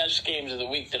of the best games of the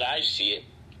week that I see it.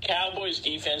 Cowboys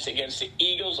defense against the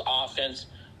Eagles offense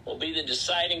will be the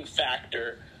deciding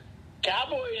factor.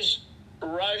 Cowboys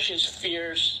rush is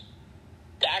fierce.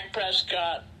 Dak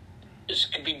Prescott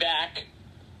could be back.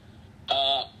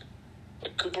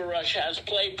 But Cooper Rush has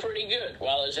played pretty good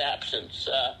while his absence.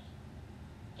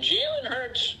 Jalen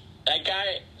Hurts, that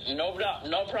guy, no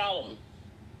problem.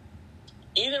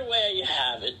 Either way you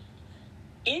have it,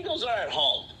 Eagles are at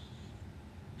home.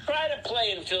 try to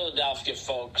play in Philadelphia,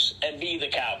 folks, and be the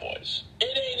Cowboys.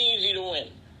 It ain't easy to win.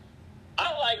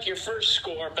 I like your first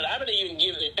score, but I'm going to even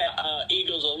give the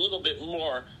Eagles a little bit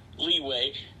more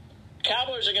leeway.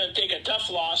 Cowboys are going to take a tough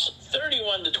loss,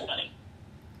 31-20.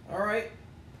 All right.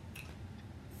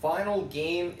 Final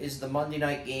game is the Monday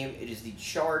night game. It is the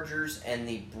Chargers and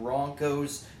the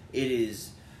Broncos. It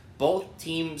is both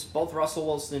teams, both Russell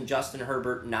Wilson and Justin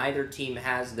Herbert. Neither team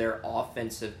has their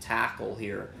offensive tackle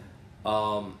here.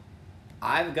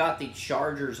 I've got the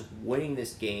Chargers winning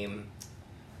this game.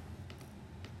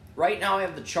 Right now I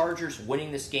have the Chargers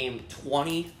winning this game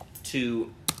 20-10.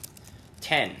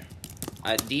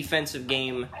 A defensive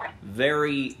game,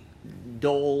 very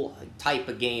dull type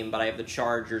of game, but I have the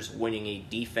Chargers winning a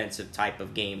defensive type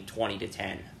of game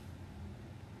 20-10.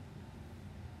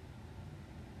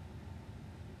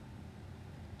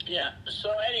 Yeah,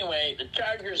 so anyway, the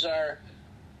Chargers are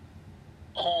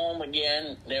home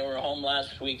again. They were home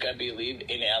last week, I believe,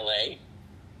 in L.A.,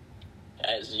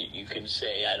 as you can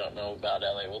say. I don't know about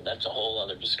L.A. Well, that's a whole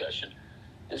other discussion.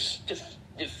 This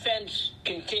defense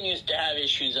continues to have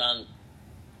issues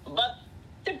but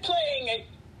they're playing a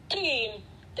team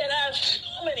that has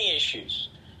so many issues.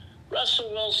 Russell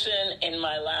Wilson, in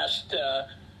my last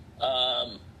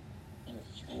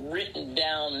written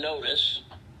down notice,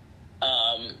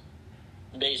 I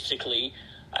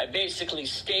basically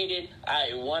stated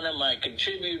one of my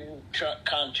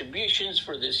contributions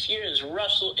for this year is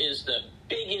Russell is the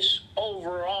biggest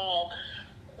overall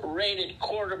rated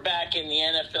quarterback in the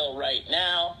NFL right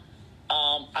now.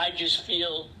 I just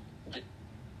feel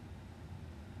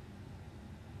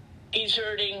he's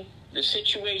hurting. The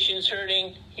situation's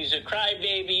hurting. He's a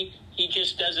crybaby. He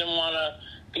just doesn't want to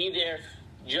be there.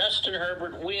 Justin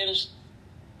Herbert wins,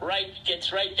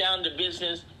 gets right down to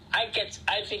business. I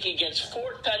think he gets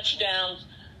 4 touchdowns.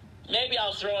 Maybe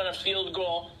I'll throw in a field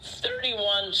goal.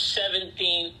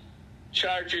 31-17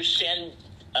 Chargers,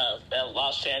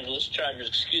 Los Angeles Chargers,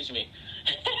 excuse me.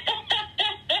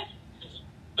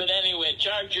 But anyway,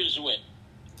 Chargers win.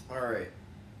 All right.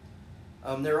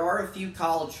 There are a few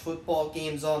college football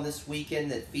games on this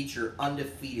weekend that feature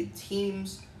undefeated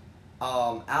teams.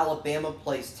 Alabama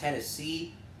plays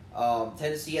Tennessee.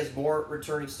 Tennessee has more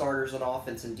returning starters on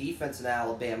offense and defense than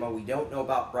Alabama. We don't know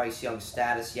about Bryce Young's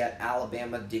status yet.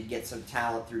 Alabama did get some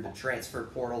talent through the transfer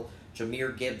portal.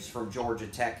 Jahmyr Gibbs from Georgia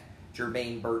Tech.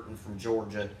 Jermaine Burton from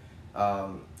Georgia.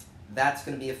 That's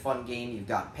going to be a fun game. You've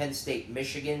got Penn State,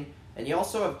 Michigan. And you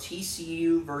also have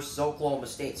TCU versus Oklahoma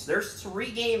State. So there's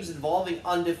 3 games involving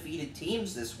undefeated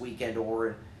teams this weekend,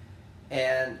 Oren.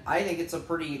 And I think it's a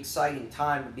pretty exciting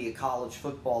time to be a college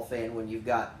football fan when you've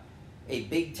got a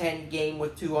Big Ten game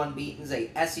with 2 unbeatens, a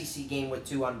SEC game with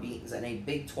 2 unbeatens, and a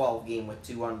Big 12 game with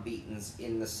 2 unbeatens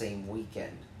in the same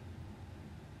weekend.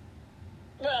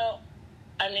 Well,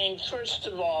 I mean, first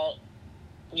of all,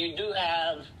 you do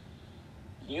have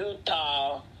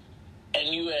Utah and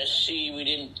USC. You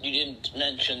didn't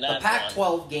mention that. The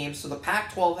Pac-12 game, so the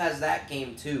Pac-12 has that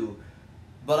game too,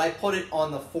 but I put it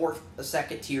on the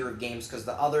second tier of games because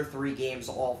the other 3 games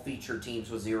all feature teams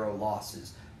with 0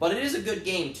 losses. But it is a good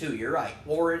game too. You're right,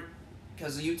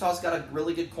 because Utah's got a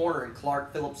really good corner in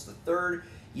Clark Phillips III.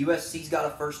 USC's got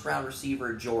a first-round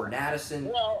receiver, Jordan Addison.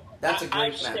 Well, that's a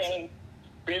great matchup. Say,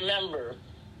 remember,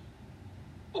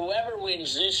 whoever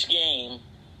wins this game,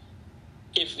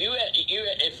 if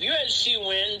USC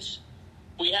wins,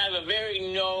 we have a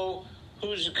very know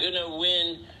who's going to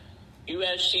win.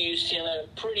 USC, UCLA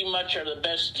pretty much are the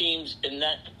best teams in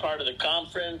that part of the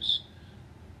conference.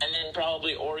 And then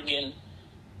probably Oregon.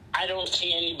 I don't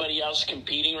see anybody else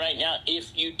competing right now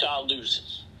if Utah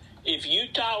loses. If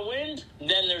Utah wins,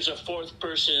 then there's a 4th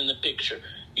person in the picture.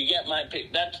 You get my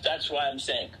pick. That's why I'm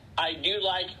saying. I do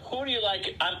like. Who do you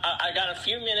like? I got a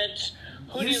few minutes.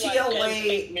 Who UCLA, do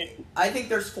you like? I think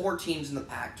there's 4 teams in the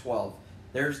Pac-12.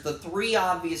 There's the 3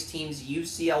 obvious teams,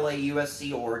 UCLA,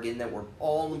 USC, Oregon, that were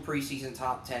all in the preseason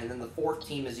top 10, and then the 4th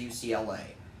team is UCLA.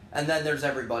 And then there's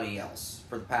everybody else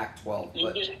for the Pac-12.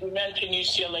 You just mentioned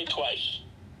UCLA twice.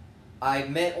 I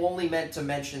only meant to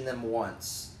mention them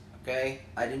once, okay?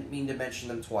 I didn't mean to mention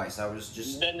them twice. I was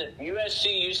just... Then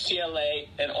USC, UCLA,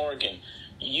 and Oregon.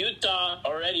 Utah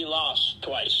already lost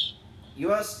twice.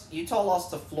 Utah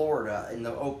lost to Florida in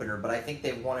the opener, but I think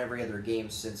they've won every other game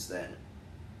since then.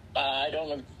 I don't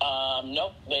know.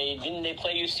 Nope. Didn't they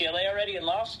play UCLA already and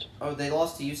lost? Oh, they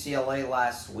lost to UCLA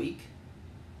last week?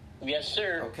 Yes,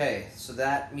 sir. Okay, so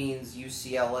that means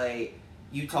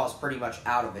Utah's pretty much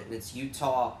out of it, and it's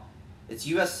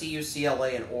USC,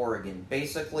 UCLA, and Oregon.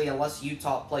 Basically, unless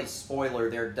Utah plays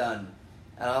spoiler, they're done.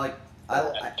 And I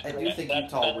do think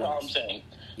Utah wins. That's what I'm saying.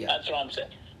 Yeah. That's what I'm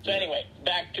saying. So anyway,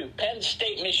 back to Penn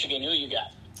State, Michigan. Who you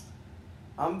got?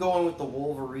 I'm going with the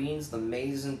Wolverines, the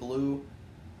maize and blue.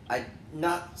 I'm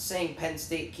not saying Penn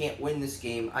State can't win this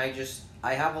game. There's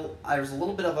a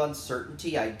little bit of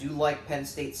uncertainty. I do like Penn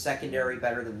State's secondary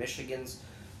better than Michigan's,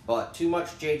 but too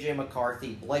much J.J.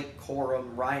 McCarthy, Blake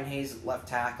Corum, Ryan Hayes at left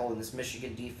tackle, and this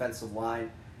Michigan defensive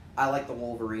line. I like the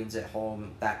Wolverines at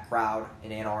home. That crowd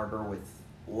in Ann Arbor with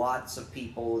lots of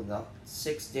people in the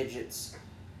 6 digits,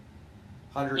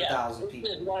 100,000 people.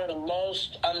 This is one of the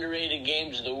most underrated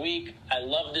games of the week. I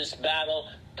love this battle.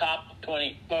 Top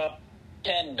 10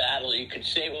 battle. You could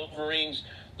say Wolverines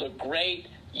look great.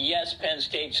 Yes, Penn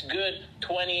State's good.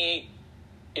 28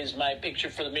 is my picture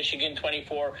for the Michigan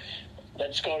 24.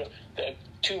 Let's go to the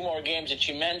 2 more games that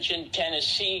you mentioned.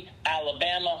 Tennessee,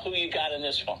 Alabama. Who you got in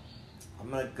this one? I'm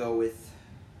gonna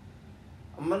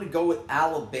go with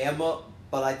Alabama,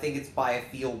 but I think it's by a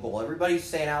field goal. Everybody's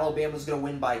saying Alabama's gonna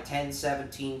win by 10,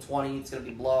 17, 20. It's gonna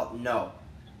be blowout. No,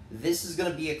 this is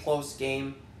gonna be a close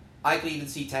game. I could even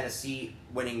see Tennessee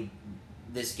winning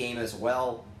this game as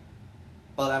well,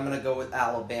 but I'm gonna go with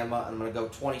Alabama. I'm gonna go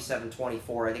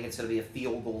 27-24. I think it's gonna be a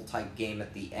field goal type game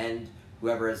at the end.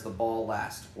 Whoever has the ball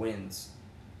last wins.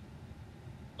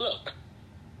 Look,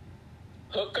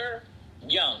 Hooker,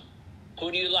 Young. Who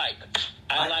do you like?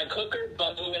 I like Hooker,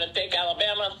 but we're going to take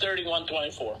Alabama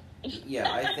 31-24.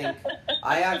 Yeah,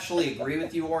 I actually agree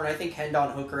with you, Warren. I think Hendon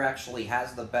Hooker actually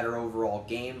has the better overall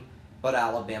game, but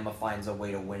Alabama finds a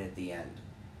way to win at the end.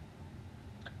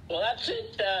 Well, that's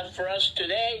it for us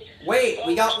today. Wait,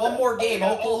 we got one more game,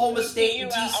 Oklahoma State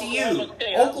and TCU.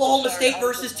 Oklahoma State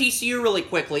versus TCU really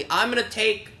quickly. I'm going to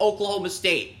take Oklahoma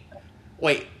State.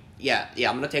 Wait, yeah,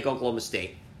 I'm going to take Oklahoma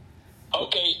State.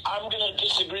 Okay, I'm going to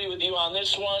disagree with you on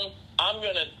this one. I'm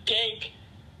going to take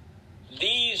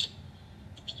these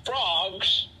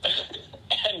frogs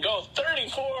and go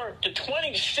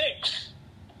 34-26.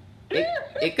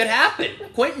 It could happen.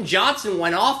 Quentin Johnson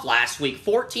went off last week.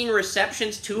 14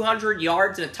 receptions, 200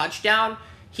 yards, and a touchdown.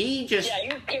 He just...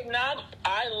 Yeah, you cannot...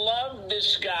 I love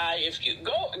this guy. If you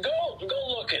go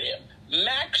look at him.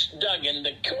 Max Duggan,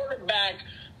 the quarterback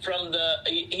from the...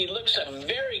 He looks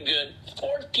very good.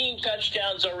 14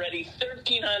 touchdowns already,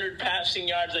 1,300 passing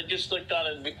yards. I just looked on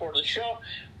it before the show.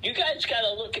 You guys got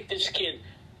to look at this kid.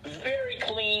 Very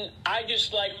clean. I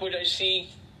just like what I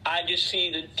see. I just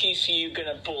see the TCU going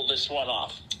to pull this one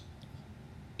off.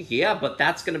 Yeah, but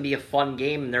that's going to be a fun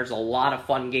game, and there's a lot of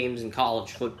fun games in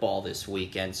college football this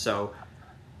weekend. So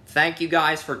thank you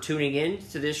guys for tuning in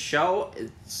to this show.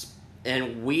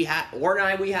 Warren and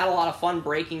I had a lot of fun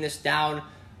breaking this down.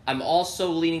 I'm also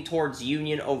leaning towards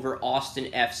Union over Austin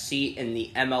FC in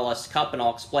the MLS Cup, and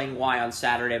I'll explain why on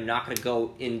Saturday. I'm not going to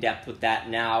go in-depth with that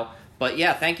now. But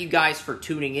yeah, thank you guys for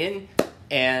tuning in,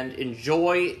 and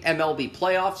enjoy MLB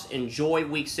playoffs, enjoy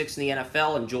Week 6 in the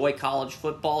NFL, enjoy college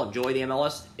football, enjoy the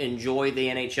MLS, enjoy the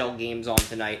NHL games on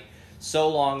tonight. So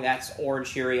long, that's Orange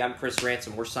Fury. I'm Chris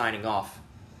Ransom. We're signing off.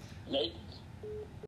 Nate?